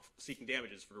seeking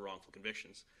damages for wrongful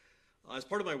convictions. As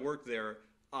part of my work there,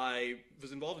 I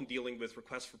was involved in dealing with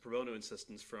requests for pro bono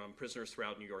assistance from prisoners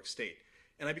throughout New York State.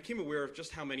 And I became aware of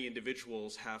just how many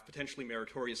individuals have potentially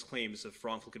meritorious claims of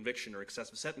wrongful conviction or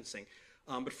excessive sentencing,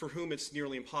 but for whom it's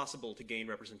nearly impossible to gain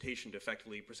representation to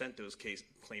effectively present those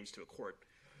claims to a court.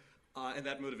 And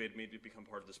that motivated me to become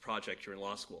part of this project during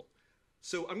law school.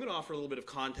 So I'm going to offer a little bit of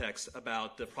context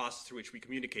about the process through which we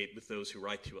communicate with those who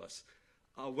write to us.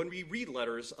 When we read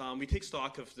letters, we take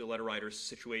stock of the letter writer's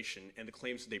situation and the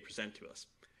claims that they present to us.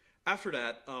 After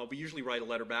that, we usually write a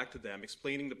letter back to them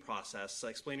explaining the process,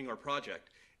 explaining our project,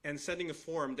 and sending a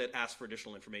form that asks for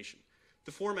additional information.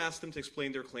 The form asks them to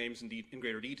explain their claims in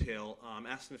greater detail,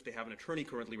 asks them if they have an attorney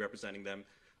currently representing them,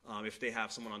 if they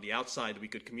have someone on the outside that we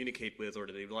could communicate with or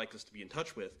that they'd like us to be in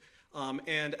touch with,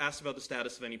 and ask about the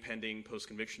status of any pending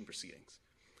post-conviction proceedings.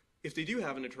 If they do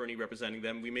have an attorney representing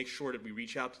them, we make sure that we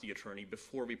reach out to the attorney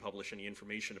before we publish any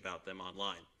information about them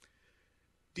online.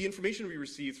 The information we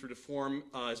receive through the form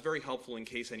is very helpful in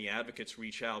case any advocates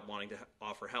reach out wanting to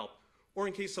offer help, or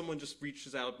in case someone just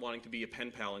reaches out wanting to be a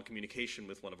pen pal in communication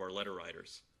with one of our letter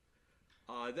writers.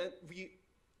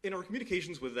 In our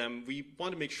communications with them, we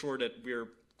want to make sure that we're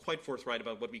quite forthright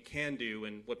about what we can do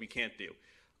and what we can't do.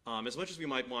 As much as we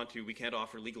might want to, we can't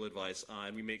offer legal advice,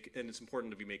 and it's important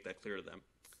that we make that clear to them.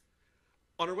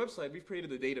 On our website, we've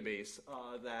created a database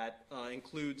that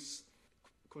includes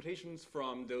quotations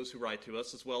from those who write to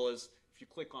us, as well as if you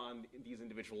click on these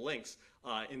individual links,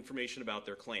 information about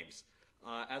their claims.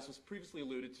 As was previously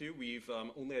alluded to, we've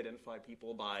only identified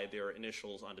people by their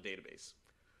initials on the database.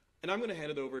 And I'm going to hand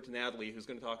it over to Natalie, who's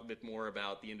going to talk a bit more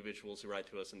about the individuals who write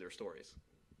to us and their stories.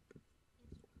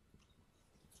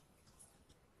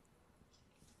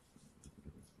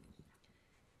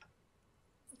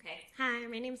 Okay. Hi,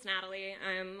 my name's Natalie.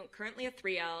 I'm currently a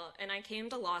 3L, and I came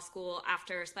to law school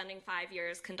after spending 5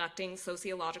 years conducting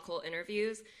sociological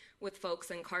interviews with folks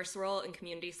in carceral and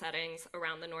community settings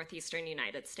around the northeastern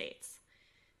United States.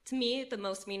 To me, the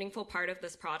most meaningful part of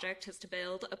this project is to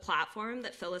build a platform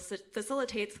that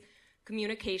facilitates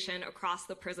communication across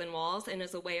the prison walls and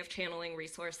is a way of channeling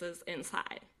resources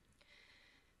inside.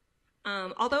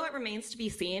 Although it remains to be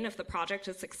seen if the project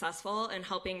is successful in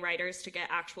helping writers to get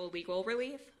actual legal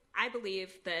relief, I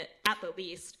believe that, at the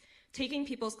least, taking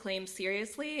people's claims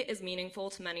seriously is meaningful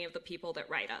to many of the people that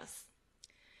write us.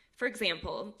 For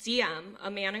example, DM, a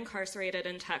man incarcerated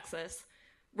in Texas,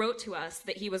 wrote to us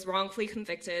that he was wrongfully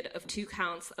convicted of 2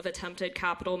 counts of attempted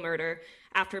capital murder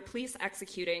after police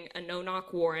executing a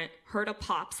no-knock warrant heard a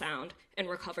pop sound and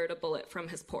recovered a bullet from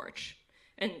his porch.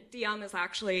 And DM is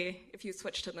actually, if you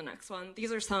switch to the next one,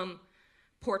 these are some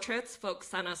portraits folks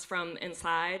sent us from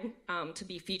inside to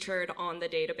be featured on the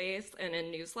database and in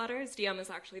newsletters. DM is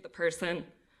actually the person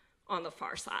on the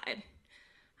far side.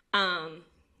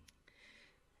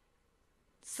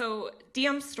 So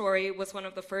DM's story was one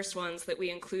of the first ones that we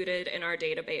included in our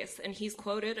database, and he's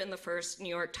quoted in the first New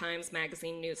York Times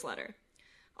Magazine newsletter.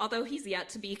 Although he's yet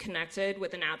to be connected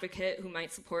with an advocate who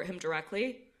might support him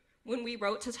directly, when we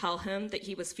wrote to tell him that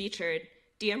he was featured,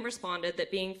 DM responded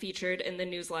that being featured in the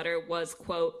newsletter was,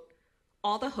 quote,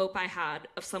 all the hope I had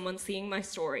of someone seeing my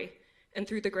story, and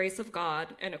through the grace of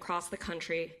God and across the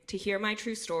country, to hear my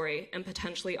true story and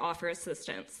potentially offer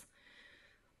assistance.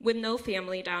 With no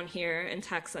family down here in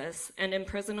Texas and in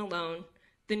prison alone,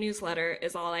 the newsletter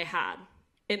is all I had.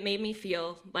 It made me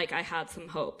feel like I had some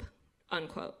hope,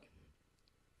 unquote.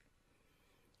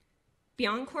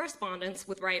 Beyond correspondence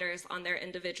with writers on their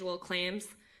individual claims,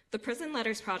 the Prison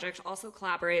Letters Project also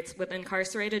collaborates with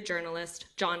incarcerated journalist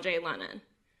John J. Lennon.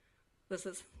 This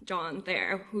is John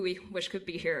there, who we wish could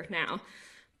be here now,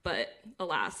 but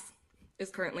alas, is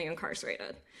currently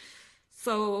incarcerated.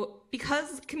 So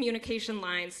because communication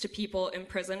lines to people in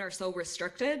prison are so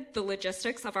restricted, the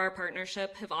logistics of our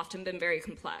partnership have often been very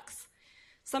complex.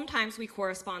 Sometimes we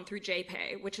correspond through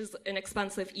JPay, which is an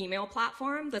expensive email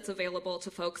platform that's available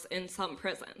to folks in some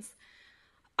prisons.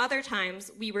 Other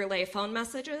times, we relay phone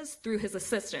messages through his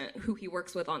assistant, who he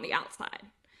works with on the outside.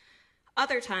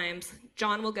 Other times,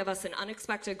 John will give us an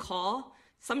unexpected call,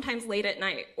 sometimes late at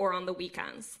night or on the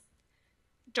weekends.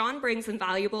 John brings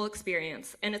invaluable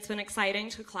experience, and it's been exciting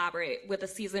to collaborate with a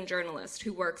seasoned journalist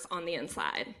who works on the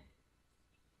inside.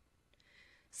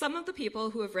 Some of the people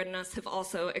who have written us have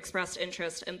also expressed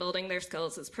interest in building their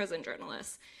skills as prison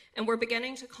journalists, and we're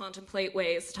beginning to contemplate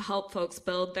ways to help folks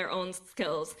build their own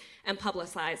skills and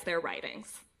publicize their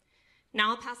writings.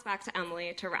 Now I'll pass back to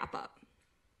Emily to wrap up.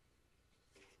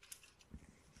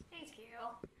 Thank you.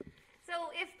 So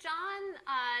if John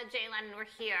J. Lennon were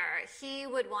here, he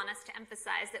would want us to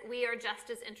emphasize that we are just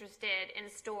as interested in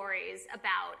stories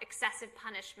about excessive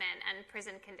punishment and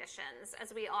prison conditions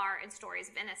as we are in stories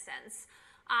of innocence.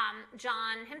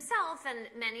 John himself and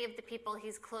many of the people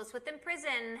he's close with in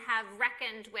prison have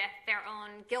reckoned with their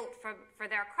own guilt for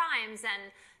their crimes,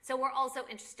 and so we're also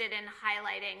interested in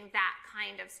highlighting that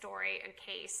kind of story and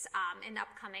case in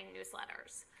upcoming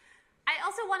newsletters. I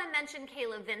also want to mention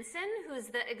Kayla Vinson, who's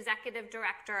the executive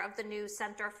director of the new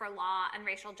Center for Law and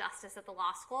Racial Justice at the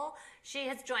law school. She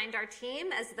has joined our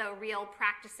team as the real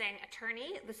practicing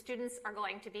attorney. The students are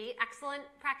going to be excellent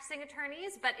practicing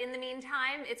attorneys, but in the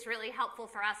meantime, it's really helpful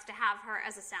for us to have her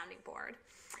as a sounding board.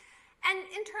 And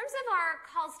in terms of our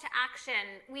calls to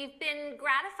action, we've been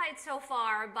gratified so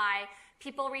far by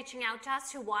people reaching out to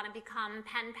us who want to become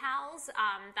pen pals.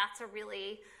 That's a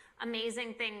really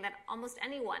amazing thing that almost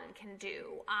anyone can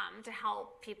do to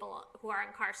help people who are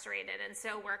incarcerated. And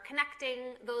so we're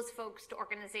connecting those folks to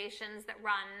organizations that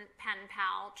run pen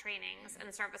pal trainings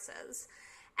and services.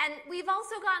 And we've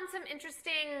also gotten some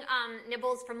interesting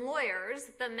nibbles from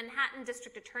lawyers. The Manhattan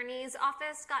District Attorney's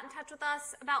Office got in touch with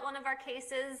us about one of our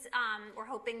cases. We're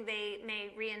hoping they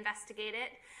may reinvestigate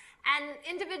it. And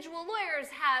individual lawyers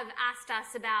have asked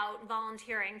us about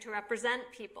volunteering to represent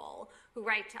people who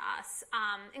write to us,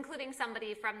 including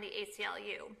somebody from the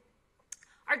ACLU.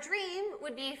 Our dream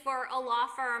would be for a law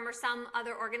firm or some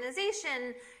other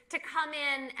organization to come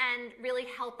in and really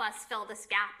help us fill this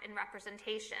gap in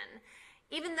representation.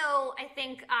 Even though I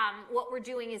think what we're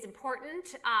doing is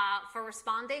important for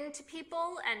responding to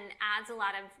people and adds a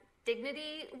lot of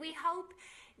dignity, we hope,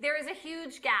 there is a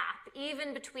huge gap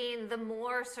even between the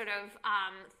more sort of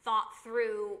thought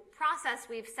through process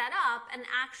we've set up and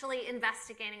actually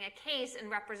investigating a case and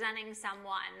representing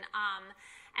someone.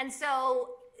 And so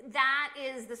that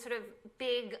is the sort of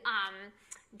big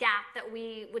gap that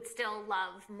we would still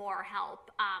love more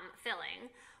help filling.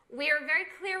 We are very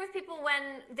clear with people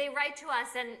when they write to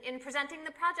us and in presenting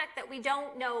the project that we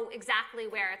don't know exactly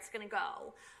where it's going to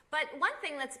go. But one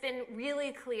thing that's been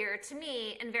really clear to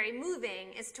me and very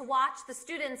moving is to watch the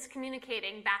students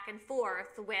communicating back and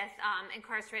forth with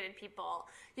incarcerated people.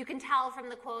 You can tell from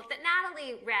the quote that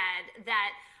Natalie read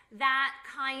that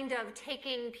kind of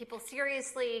taking people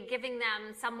seriously, giving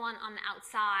them someone on the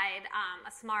outside,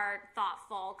 a smart,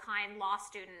 thoughtful, kind law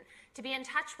student to be in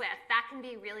touch with, that can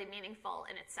be really meaningful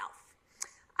in itself.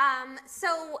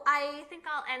 So I think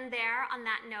I'll end there on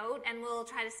that note, and we'll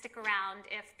try to stick around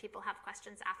if people have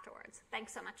questions afterwards.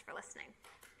 Thanks so much for listening.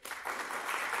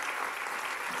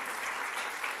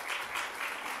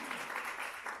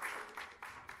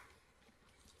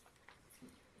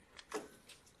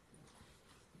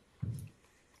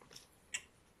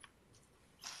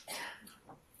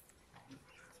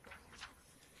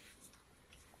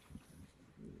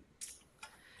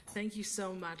 Thank you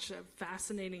so much. A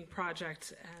fascinating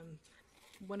project.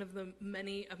 One of the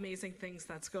many amazing things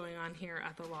that's going on here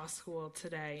at the law school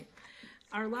today.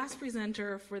 Our last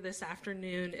presenter for this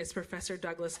afternoon is Professor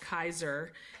Douglas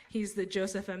Kysar. He's the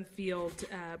Joseph M. Field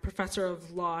Professor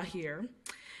of Law here.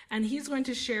 And he's going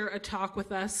to share a talk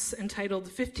with us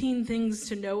entitled 15 Things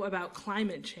to Know About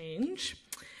Climate Change.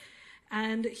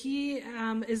 And he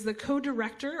is the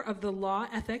co-director of the Law,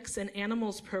 Ethics, and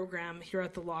Animals program here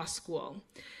at the law school.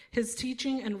 His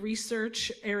teaching and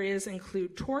research areas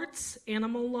include torts,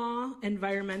 animal law,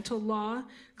 environmental law,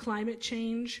 climate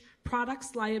change,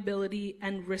 products liability,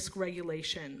 and risk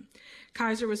regulation.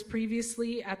 Kysar was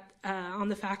previously on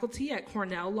the faculty at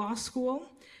Cornell Law School,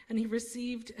 and he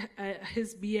received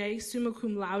his BA summa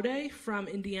cum laude from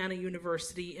Indiana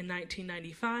University in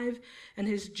 1995 and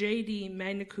his JD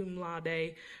magna cum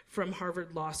laude from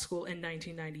Harvard Law School in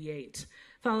 1998.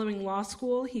 Following law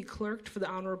school, he clerked for the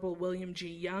Honorable William G.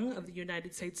 Young of the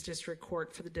United States District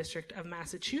Court for the District of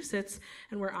Massachusetts,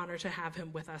 and we're honored to have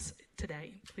him with us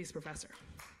today. Please, Professor.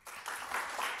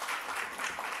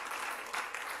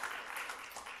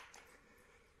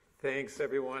 Thanks,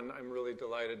 everyone. I'm really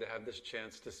delighted to have this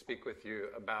chance to speak with you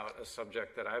about a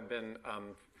subject that I've been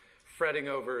fretting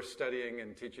over, studying,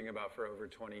 and teaching about for over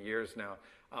 20 years now.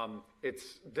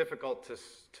 It's difficult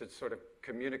to sort of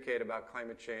communicate about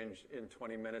climate change in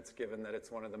 20 minutes, given that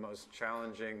it's one of the most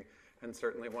challenging and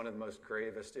certainly one of the most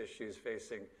gravest issues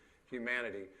facing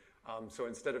humanity. So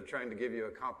instead of trying to give you a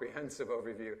comprehensive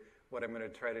overview, what I'm going to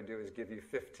try to do is give you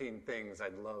 15 things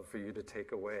I'd love for you to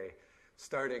take away,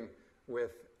 starting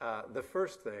with the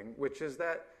first thing, which is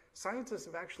that scientists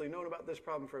have actually known about this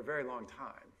problem for a very long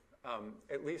time,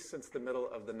 at least since the middle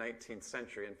of the 19th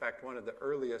century. In fact, one of the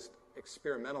earliest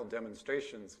experimental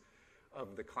demonstrations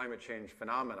of the climate change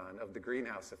phenomenon, of the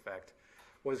greenhouse effect,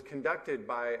 was conducted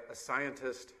by a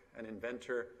scientist, an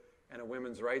inventor, and a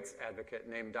women's rights advocate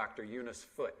named Dr. Eunice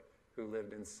Foote, who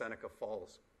lived in Seneca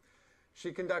Falls.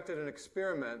 She conducted an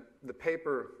experiment. The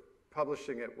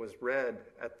publishing it was read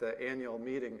at the annual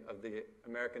meeting of the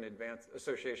American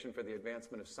Association for the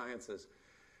Advancement of Sciences.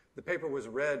 The paper was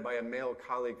read by a male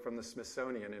colleague from the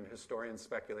Smithsonian, and historians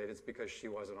speculate it's because she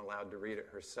wasn't allowed to read it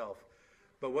herself.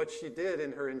 But what she did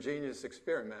in her ingenious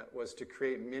experiment was to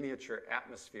create miniature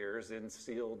atmospheres in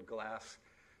sealed glass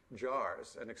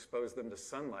jars and expose them to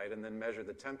sunlight and then measure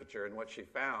the temperature. And what she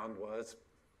found was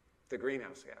the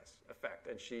greenhouse gas effect,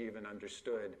 and she even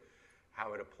understood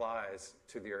how it applies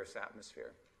to the Earth's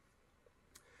atmosphere.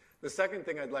 The second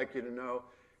thing I'd like you to know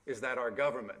is that our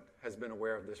government has been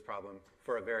aware of this problem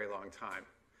for a very long time.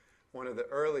 One of the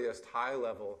earliest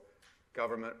high-level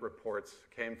government reports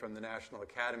came from the National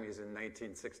Academies in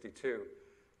 1962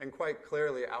 and quite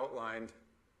clearly outlined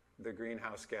the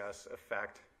greenhouse gas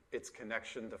effect, its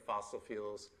connection to fossil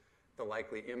fuels, the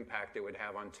likely impact it would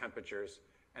have on temperatures,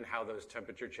 and how those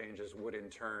temperature changes would in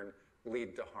turn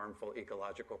lead to harmful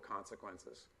ecological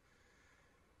consequences.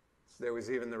 There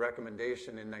was even the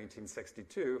recommendation in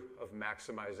 1962 of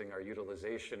maximizing our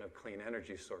utilization of clean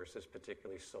energy sources,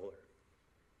 particularly solar.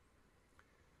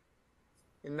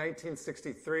 In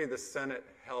 1963, the Senate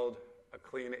held a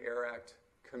Clean Air Act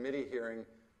committee hearing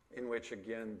in which,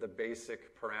 again, the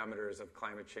basic parameters of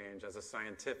climate change as a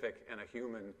scientific and a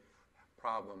human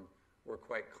problem were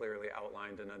quite clearly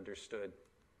outlined and understood.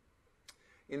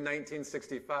 In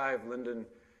 1965, Lyndon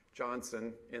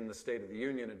Johnson, in the State of the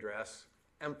Union address,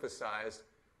 emphasized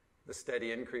the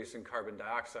steady increase in carbon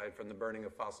dioxide from the burning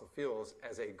of fossil fuels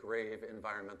as a grave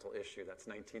environmental issue. That's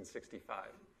 1965.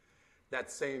 That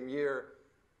same year,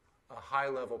 a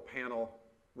high-level panel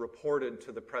reported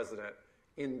to the president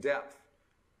in depth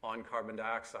on carbon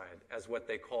dioxide as what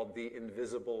they called the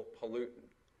invisible pollutant.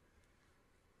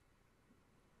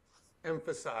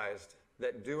 Emphasized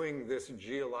that doing this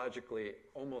geologically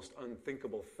almost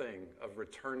unthinkable thing of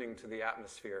returning to the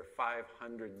atmosphere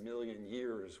 500 million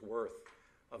years worth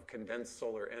of condensed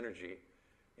solar energy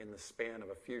in the span of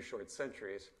a few short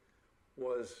centuries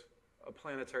was a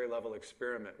planetary level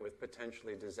experiment with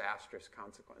potentially disastrous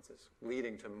consequences,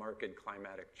 leading to marked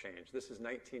climatic change. This is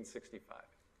 1965.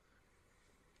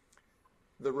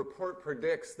 The report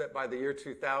predicts that by the year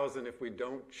 2000, if we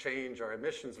don't change our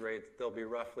emissions rates, there'll be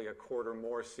roughly a quarter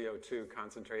more CO2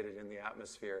 concentrated in the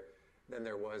atmosphere than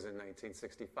there was in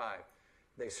 1965.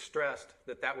 They stressed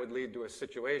that that would lead to a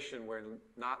situation where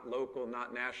not local,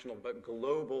 not national, but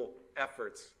global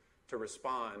efforts to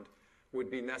respond would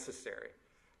be necessary.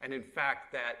 And in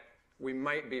fact, that we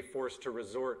might be forced to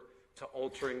resort to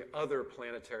altering other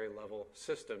planetary level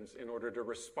systems in order to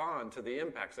respond to the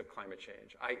impacts of climate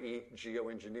change, i.e.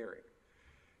 geoengineering.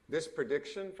 This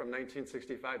prediction from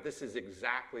 1965, this is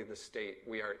exactly the state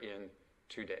we are in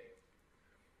today.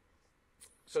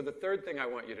 So the third thing I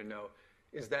want you to know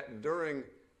is that during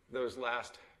those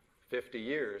last 50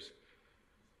 years,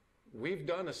 we've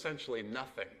done essentially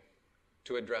nothing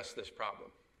to address this problem.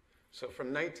 So from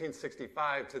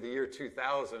 1965 to the year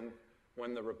 2000,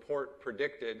 when the report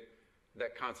predicted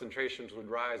that concentrations would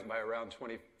rise by around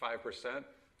 25%,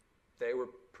 they were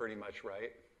pretty much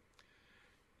right.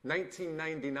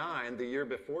 1999, the year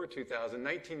before 2000,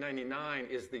 1999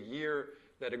 is the year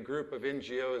that a group of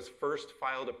NGOs first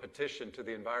filed a petition to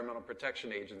the Environmental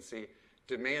Protection Agency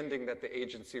demanding that the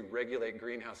agency regulate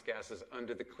greenhouse gases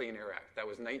under the Clean Air Act. That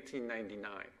was 1999.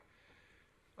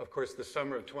 Of course, the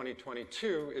summer of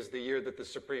 2022 is the year that the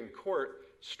Supreme Court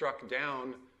struck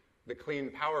down the Clean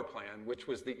Power Plan, which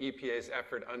was the EPA's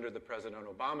effort under the President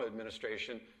Obama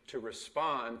administration to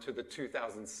respond to the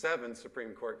 2007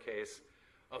 Supreme Court case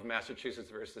of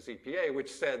Massachusetts versus EPA,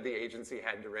 which said the agency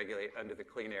had to regulate under the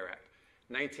Clean Air Act.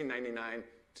 1999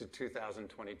 to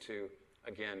 2022,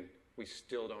 again, we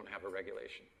still don't have a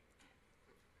regulation.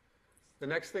 The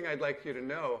next thing I'd like you to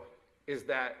know is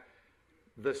that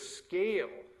the scale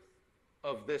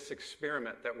of this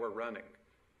experiment that we're running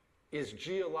is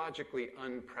geologically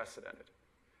unprecedented.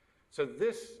 So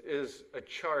this is a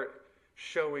chart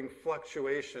showing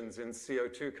fluctuations in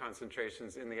CO2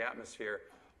 concentrations in the atmosphere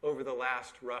over the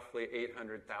last roughly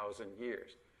 800,000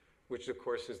 years, which of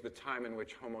course is the time in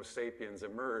which Homo sapiens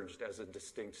emerged as a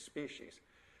distinct species.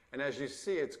 And as you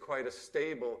see, it's quite a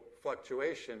stable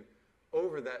fluctuation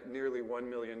over that nearly 1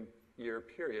 million year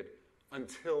period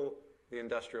until the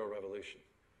Industrial Revolution.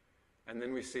 And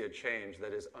then we see a change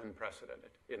that is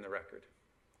unprecedented in the record.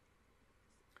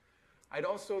 I'd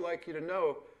also like you to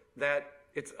know that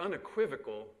it's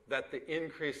unequivocal that the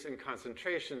increase in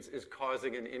concentrations is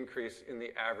causing an increase in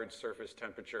the average surface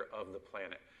temperature of the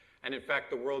planet. And in fact,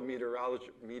 the World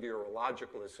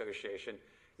Meteorological Association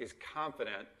is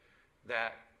confident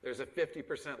that there's a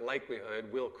 50% likelihood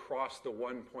we'll cross the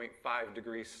 1.5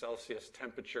 degrees Celsius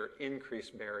temperature increase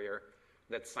barrier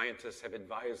that scientists have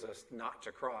advised us not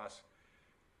to cross.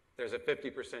 There's a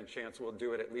 50% chance we'll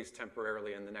do it at least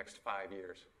temporarily in the next 5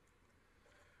 years.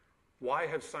 Why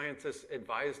have scientists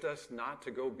advised us not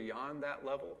to go beyond that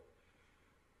level?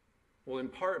 Well, in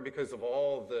part because of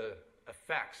all the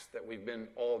effects that we've been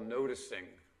all noticing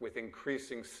with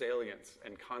increasing salience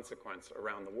and consequence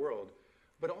around the world,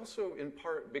 but also in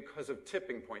part because of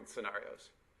tipping point scenarios.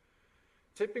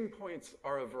 Tipping points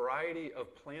are a variety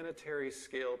of planetary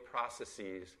scale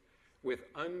processes with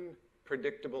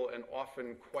unpredictable and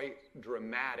often quite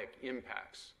dramatic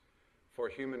impacts for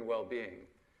human well-being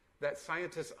that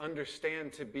scientists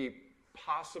understand to be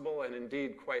possible and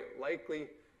indeed quite likely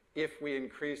if we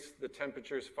increase the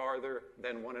temperatures farther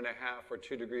than 1.5 or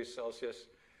 2 degrees Celsius,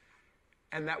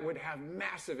 and that would have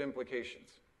massive implications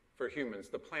for humans,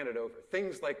 the planet over.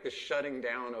 Things like the shutting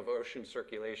down of ocean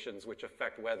circulations, which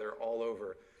affect weather all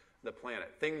over the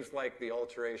planet. Things like the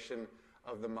alteration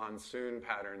of the monsoon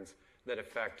patterns that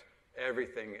affect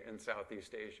everything in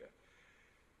Southeast Asia.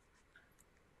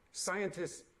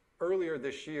 Scientists earlier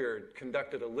this year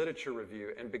conducted a literature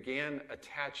review and began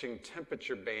attaching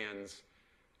temperature bands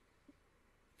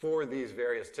for these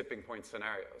various tipping point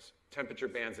scenarios, temperature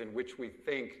bands in which we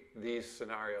think these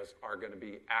scenarios are going to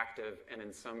be active and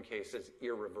in some cases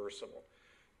irreversible.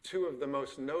 Two of the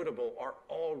most notable are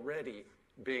already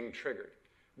being triggered.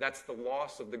 That's the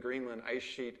loss of the Greenland ice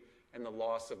sheet and the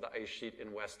loss of the ice sheet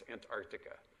in West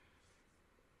Antarctica.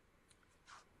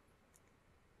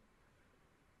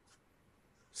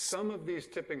 Some of these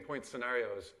tipping point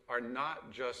scenarios are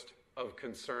not just of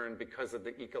concern because of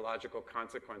the ecological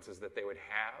consequences that they would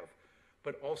have,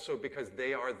 but also because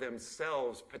they are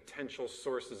themselves potential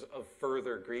sources of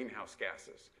further greenhouse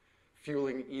gases,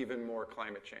 fueling even more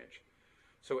climate change.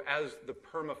 So as the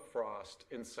permafrost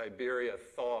in Siberia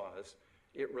thaws,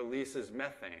 it releases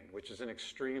methane, which is an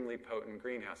extremely potent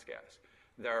greenhouse gas.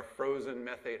 There are frozen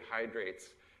methane hydrates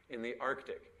in the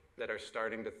Arctic that are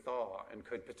starting to thaw and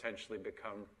could potentially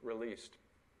become released.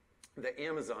 The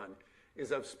Amazon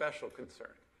is of special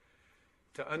concern.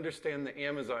 To understand the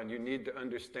Amazon, you need to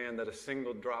understand that a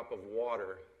single drop of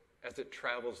water, as it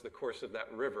travels the course of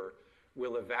that river,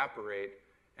 will evaporate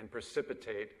and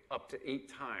precipitate up to 8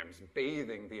 times,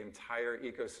 bathing the entire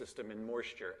ecosystem in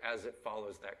moisture as it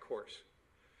follows that course.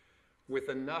 With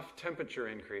enough temperature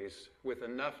increase, with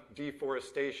enough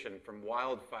deforestation from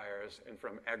wildfires and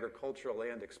from agricultural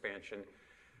land expansion,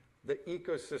 the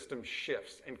ecosystem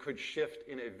shifts and could shift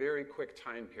in a very quick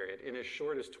time period. In as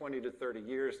short as 20 to 30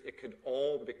 years, it could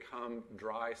all become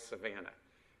dry savanna,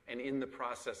 and in the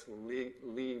process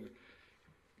leave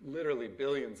literally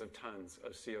billions of tons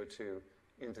of CO2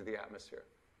 into the atmosphere.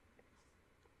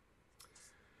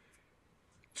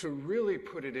 To really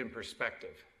put it in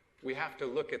perspective, we have to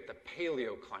look at the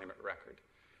paleoclimate record,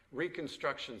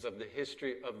 reconstructions of the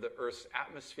history of the Earth's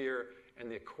atmosphere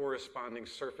and the corresponding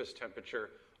surface temperature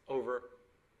over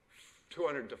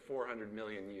 200 to 400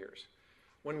 million years.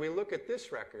 When we look at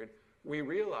this record, we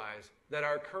realize that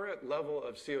our current level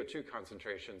of CO2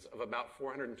 concentrations of about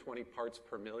 420 parts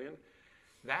per million,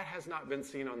 that has not been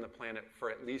seen on the planet for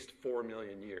at least 4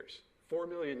 million years. 4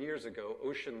 million years ago,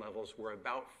 ocean levels were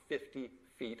about 50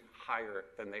 feet higher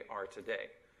than they are today.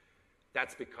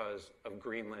 That's because of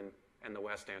Greenland and the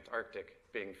West Antarctic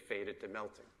being fated to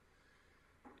melting.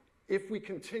 If we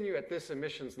continue at this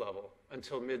emissions level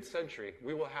until mid-century,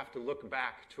 we will have to look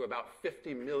back to about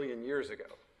 50 million years ago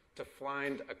to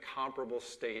find a comparable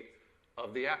state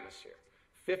of the atmosphere.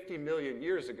 50 million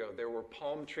years ago, there were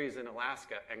palm trees in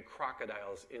Alaska and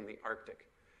crocodiles in the Arctic.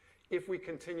 If we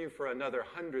continue for another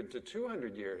 100 to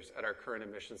 200 years at our current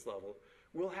emissions level,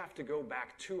 we'll have to go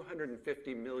back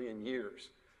 250 million years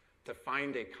to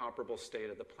find a comparable state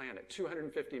of the planet.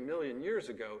 250 million years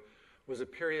ago was a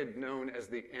period known as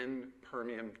the end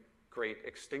Permian Great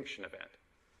Extinction Event,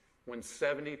 when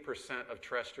 70% of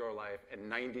terrestrial life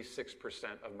and 96%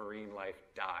 of marine life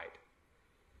died.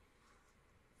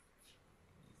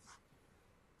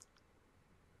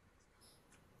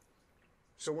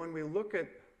 So when we look at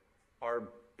our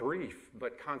brief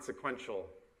but consequential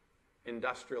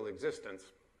industrial existence,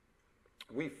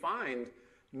 we find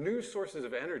new sources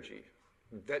of energy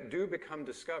that do become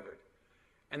discovered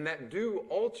and that do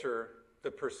alter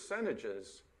the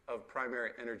percentages of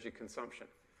primary energy consumption.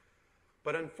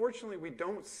 But unfortunately, we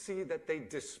don't see that they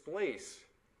displace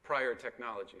prior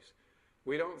technologies.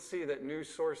 We don't see that new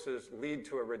sources lead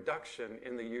to a reduction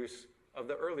in the use of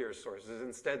the earlier sources.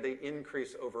 Instead, they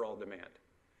increase overall demand.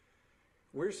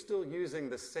 We're still using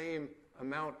the same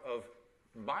amount of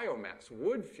biomass,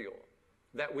 wood fuel,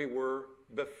 that we were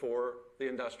before the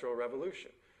Industrial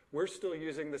Revolution. We're still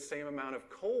using the same amount of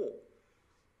coal.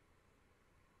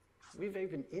 We've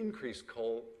even increased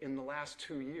coal in the last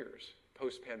 2 years,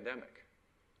 post-pandemic.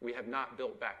 We have not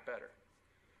built back better.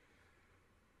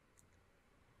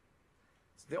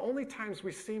 The only times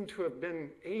we seem to have been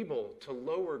able to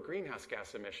lower greenhouse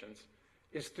gas emissions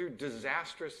is through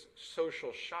disastrous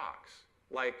social shocks,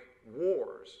 like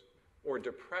wars or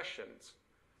depressions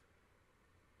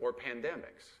or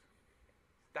pandemics.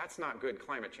 That's not good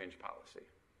climate change policy.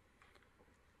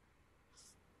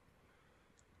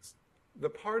 The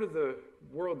part of the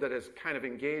world that has kind of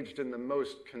engaged in the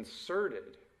most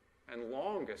concerted and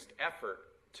longest effort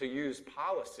to use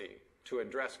policy to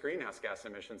address greenhouse gas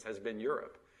emissions has been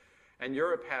Europe. And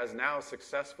Europe has now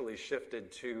successfully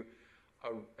shifted to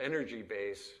an energy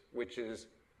base which is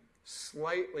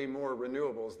slightly more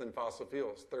renewables than fossil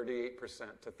fuels, 38%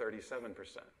 to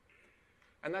 37%.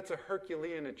 And that's a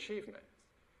Herculean achievement.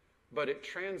 But it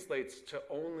translates to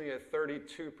only a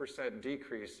 32%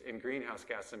 decrease in greenhouse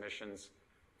gas emissions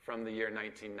from the year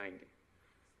 1990.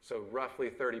 So roughly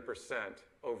 30%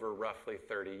 over roughly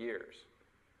 30 years.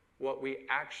 What we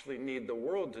actually need the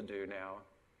world to do now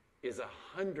is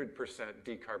 100%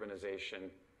 decarbonization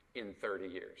in 30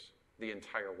 years, the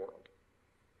entire world.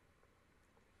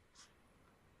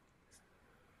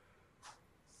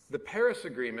 The Paris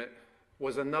Agreement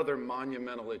was another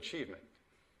monumental achievement.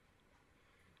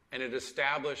 And it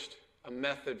established a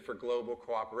method for global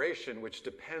cooperation which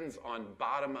depends on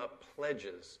bottom-up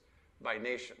pledges by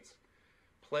nations.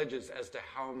 Pledges as to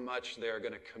how much they're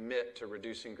going to commit to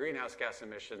reducing greenhouse gas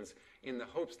emissions in the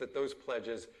hopes that those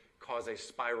pledges cause a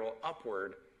spiral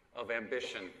upward of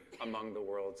ambition among the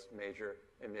world's major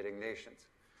emitting nations.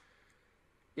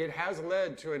 It has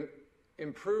led to an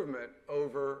improvement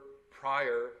over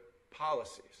prior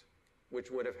policies, which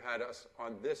would have had us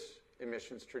on this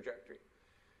emissions trajectory.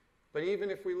 But even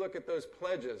if we look at those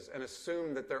pledges and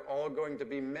assume that they're all going to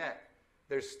be met,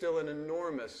 there's still an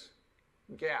enormous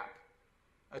gap,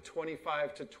 a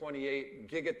 25 to 28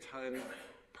 gigaton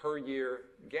per year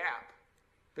gap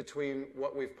between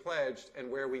what we've pledged and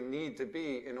where we need to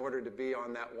be in order to be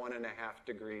on that 1.5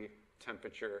 degree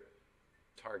temperature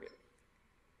target.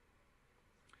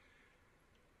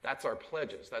 That's our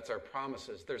pledges, that's our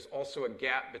promises. There's also a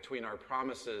gap between our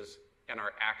promises and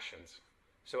our actions.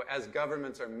 So as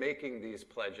governments are making these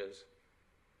pledges,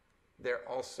 they're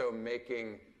also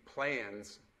making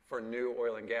plans for new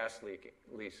oil and gas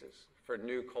leases, for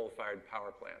new coal-fired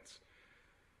power plants,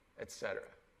 etc.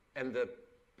 And the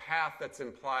path that's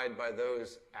implied by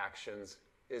those actions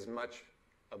is much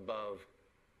above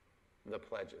the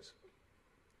pledges.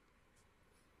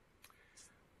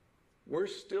 We're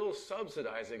still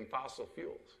subsidizing fossil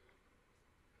fuels.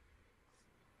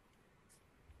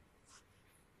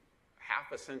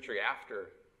 Half a century after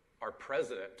our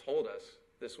president told us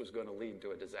this was going to lead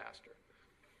to a disaster.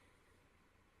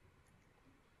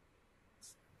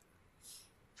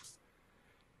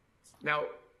 Now,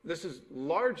 this is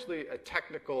largely a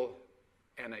technical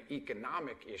and an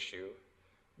economic issue,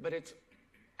 but it's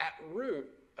at root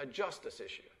a justice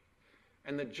issue.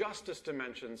 And the justice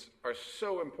dimensions are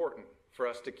so important for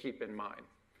us to keep in mind.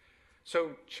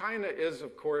 So China is,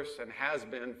 of course, and has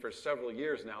been for several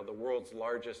years now, the world's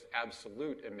largest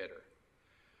absolute emitter.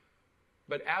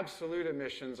 But absolute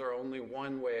emissions are only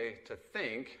one way to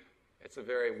think. It's a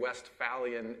very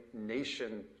Westphalian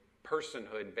nation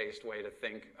personhood-based way to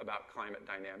think about climate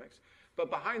dynamics. But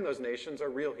behind those nations are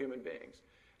real human beings.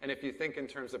 And if you think in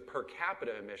terms of per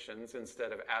capita emissions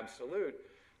instead of absolute,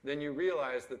 then you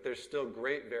realize that there's still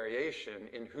great variation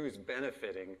in who's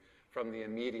benefiting from the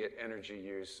immediate energy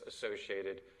use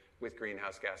associated with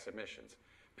greenhouse gas emissions,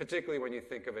 particularly when you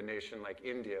think of a nation like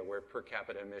India, where per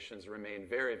capita emissions remain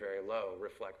very, very low,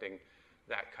 reflecting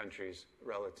that country's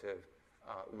relative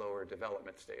lower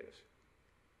development status.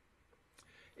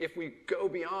 If we go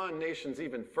beyond nations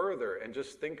even further and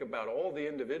just think about all the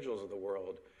individuals of the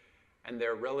world and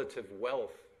their relative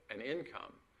wealth and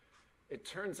income, it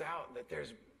turns out that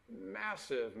there's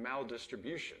massive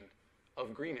maldistribution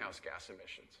of greenhouse gas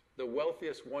emissions. The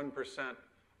wealthiest 1%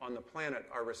 on the planet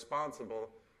are responsible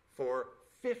for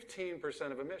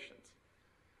 15% of emissions.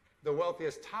 The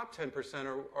wealthiest top 10%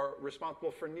 are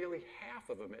responsible for nearly half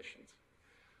of emissions.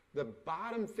 The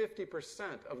bottom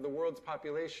 50% of the world's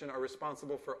population are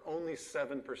responsible for only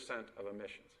 7% of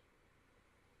emissions.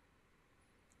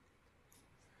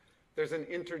 There's an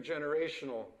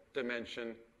intergenerational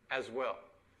dimension as well.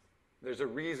 There's a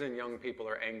reason young people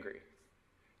are angry.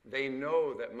 They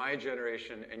know that my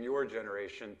generation and your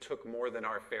generation took more than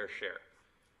our fair share,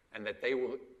 and that they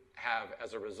will have,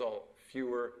 as a result,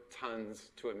 fewer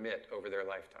tons to emit over their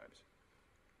lifetimes.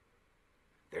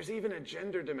 There's even a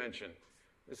gender dimension.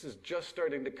 This is just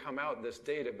starting to come out, this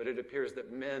data, but it appears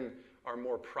that men are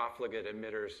more profligate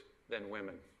emitters than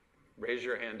women. Raise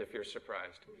your hand if you're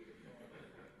surprised.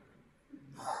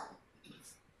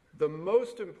 The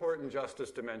most important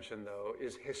justice dimension, though,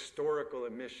 is historical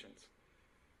emissions.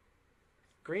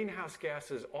 Greenhouse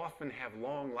gases often have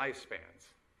long lifespans.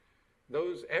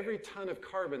 Every ton of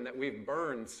carbon that we've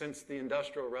burned since the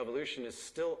Industrial Revolution is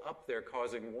still up there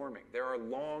causing warming. There are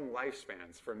long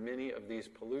lifespans for many of these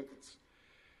pollutants.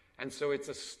 And so it's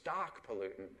a stock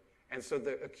pollutant. And so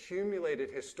the accumulated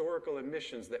historical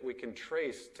emissions that we can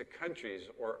trace to countries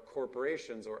or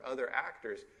corporations or other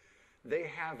actors, they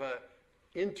have an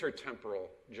intertemporal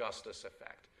justice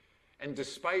effect. And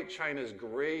despite China's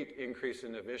great increase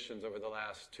in emissions over the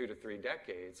last 2 to 3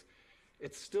 decades,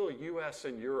 it's still US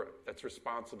and Europe that's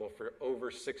responsible for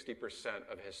over 60%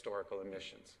 of historical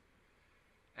emissions.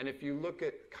 And if you look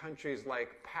at countries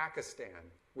like Pakistan,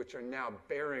 which are now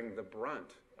bearing the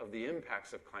brunt of the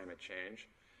impacts of climate change,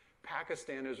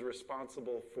 Pakistan is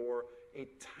responsible for a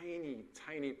tiny,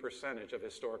 tiny percentage of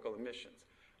historical emissions.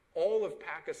 All of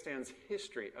Pakistan's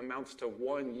history amounts to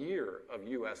 1 year of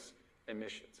US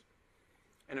emissions.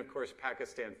 And of course,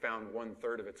 Pakistan found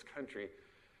 1/3 of its country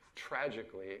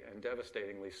tragically and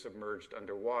devastatingly submerged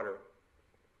underwater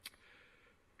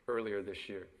earlier this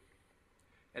year.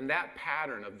 And that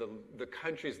pattern of the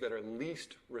countries that are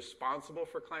least responsible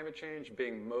for climate change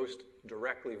being most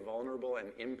directly vulnerable and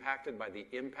impacted by the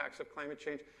impacts of climate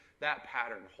change, that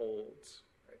pattern holds.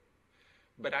 Right?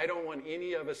 But I don't want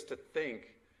any of us to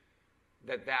think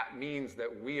that that means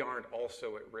that we aren't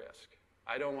also at risk.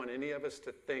 I don't want any of us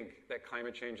to think that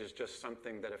climate change is just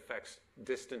something that affects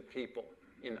distant people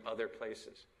in other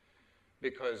places,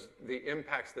 because the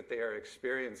impacts that they are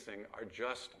experiencing are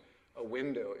just a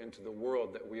window into the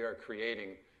world that we are creating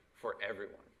for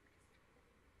everyone.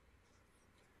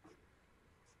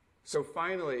 So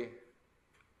finally,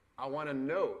 I want to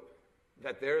note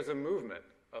that there's a movement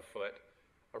afoot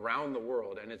around the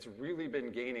world, and it's really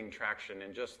been gaining traction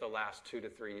in just the last 2 to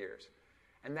 3 years.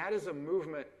 And that is a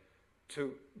movement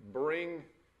to bring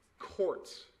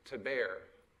courts to bear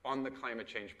on the climate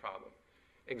change problem,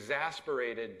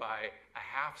 exasperated by a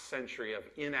half century of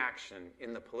inaction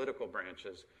in the political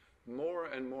branches. More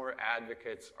and more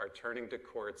advocates are turning to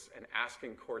courts and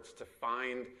asking courts to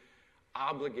find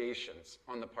obligations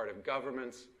on the part of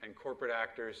governments and corporate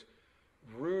actors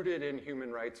rooted in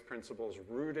human rights principles,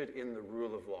 rooted in the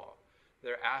rule of law.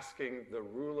 They're asking the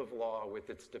rule of law with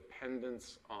its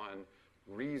dependence on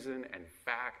reason and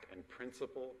fact and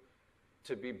principle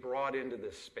to be brought into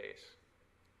this space.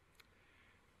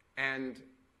 And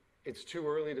it's too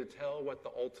early to tell what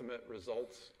the ultimate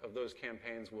results of those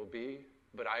campaigns will be,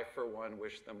 but I, for one,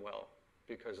 wish them well,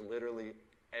 because literally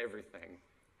everything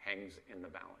hangs in the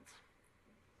balance.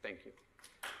 Thank you.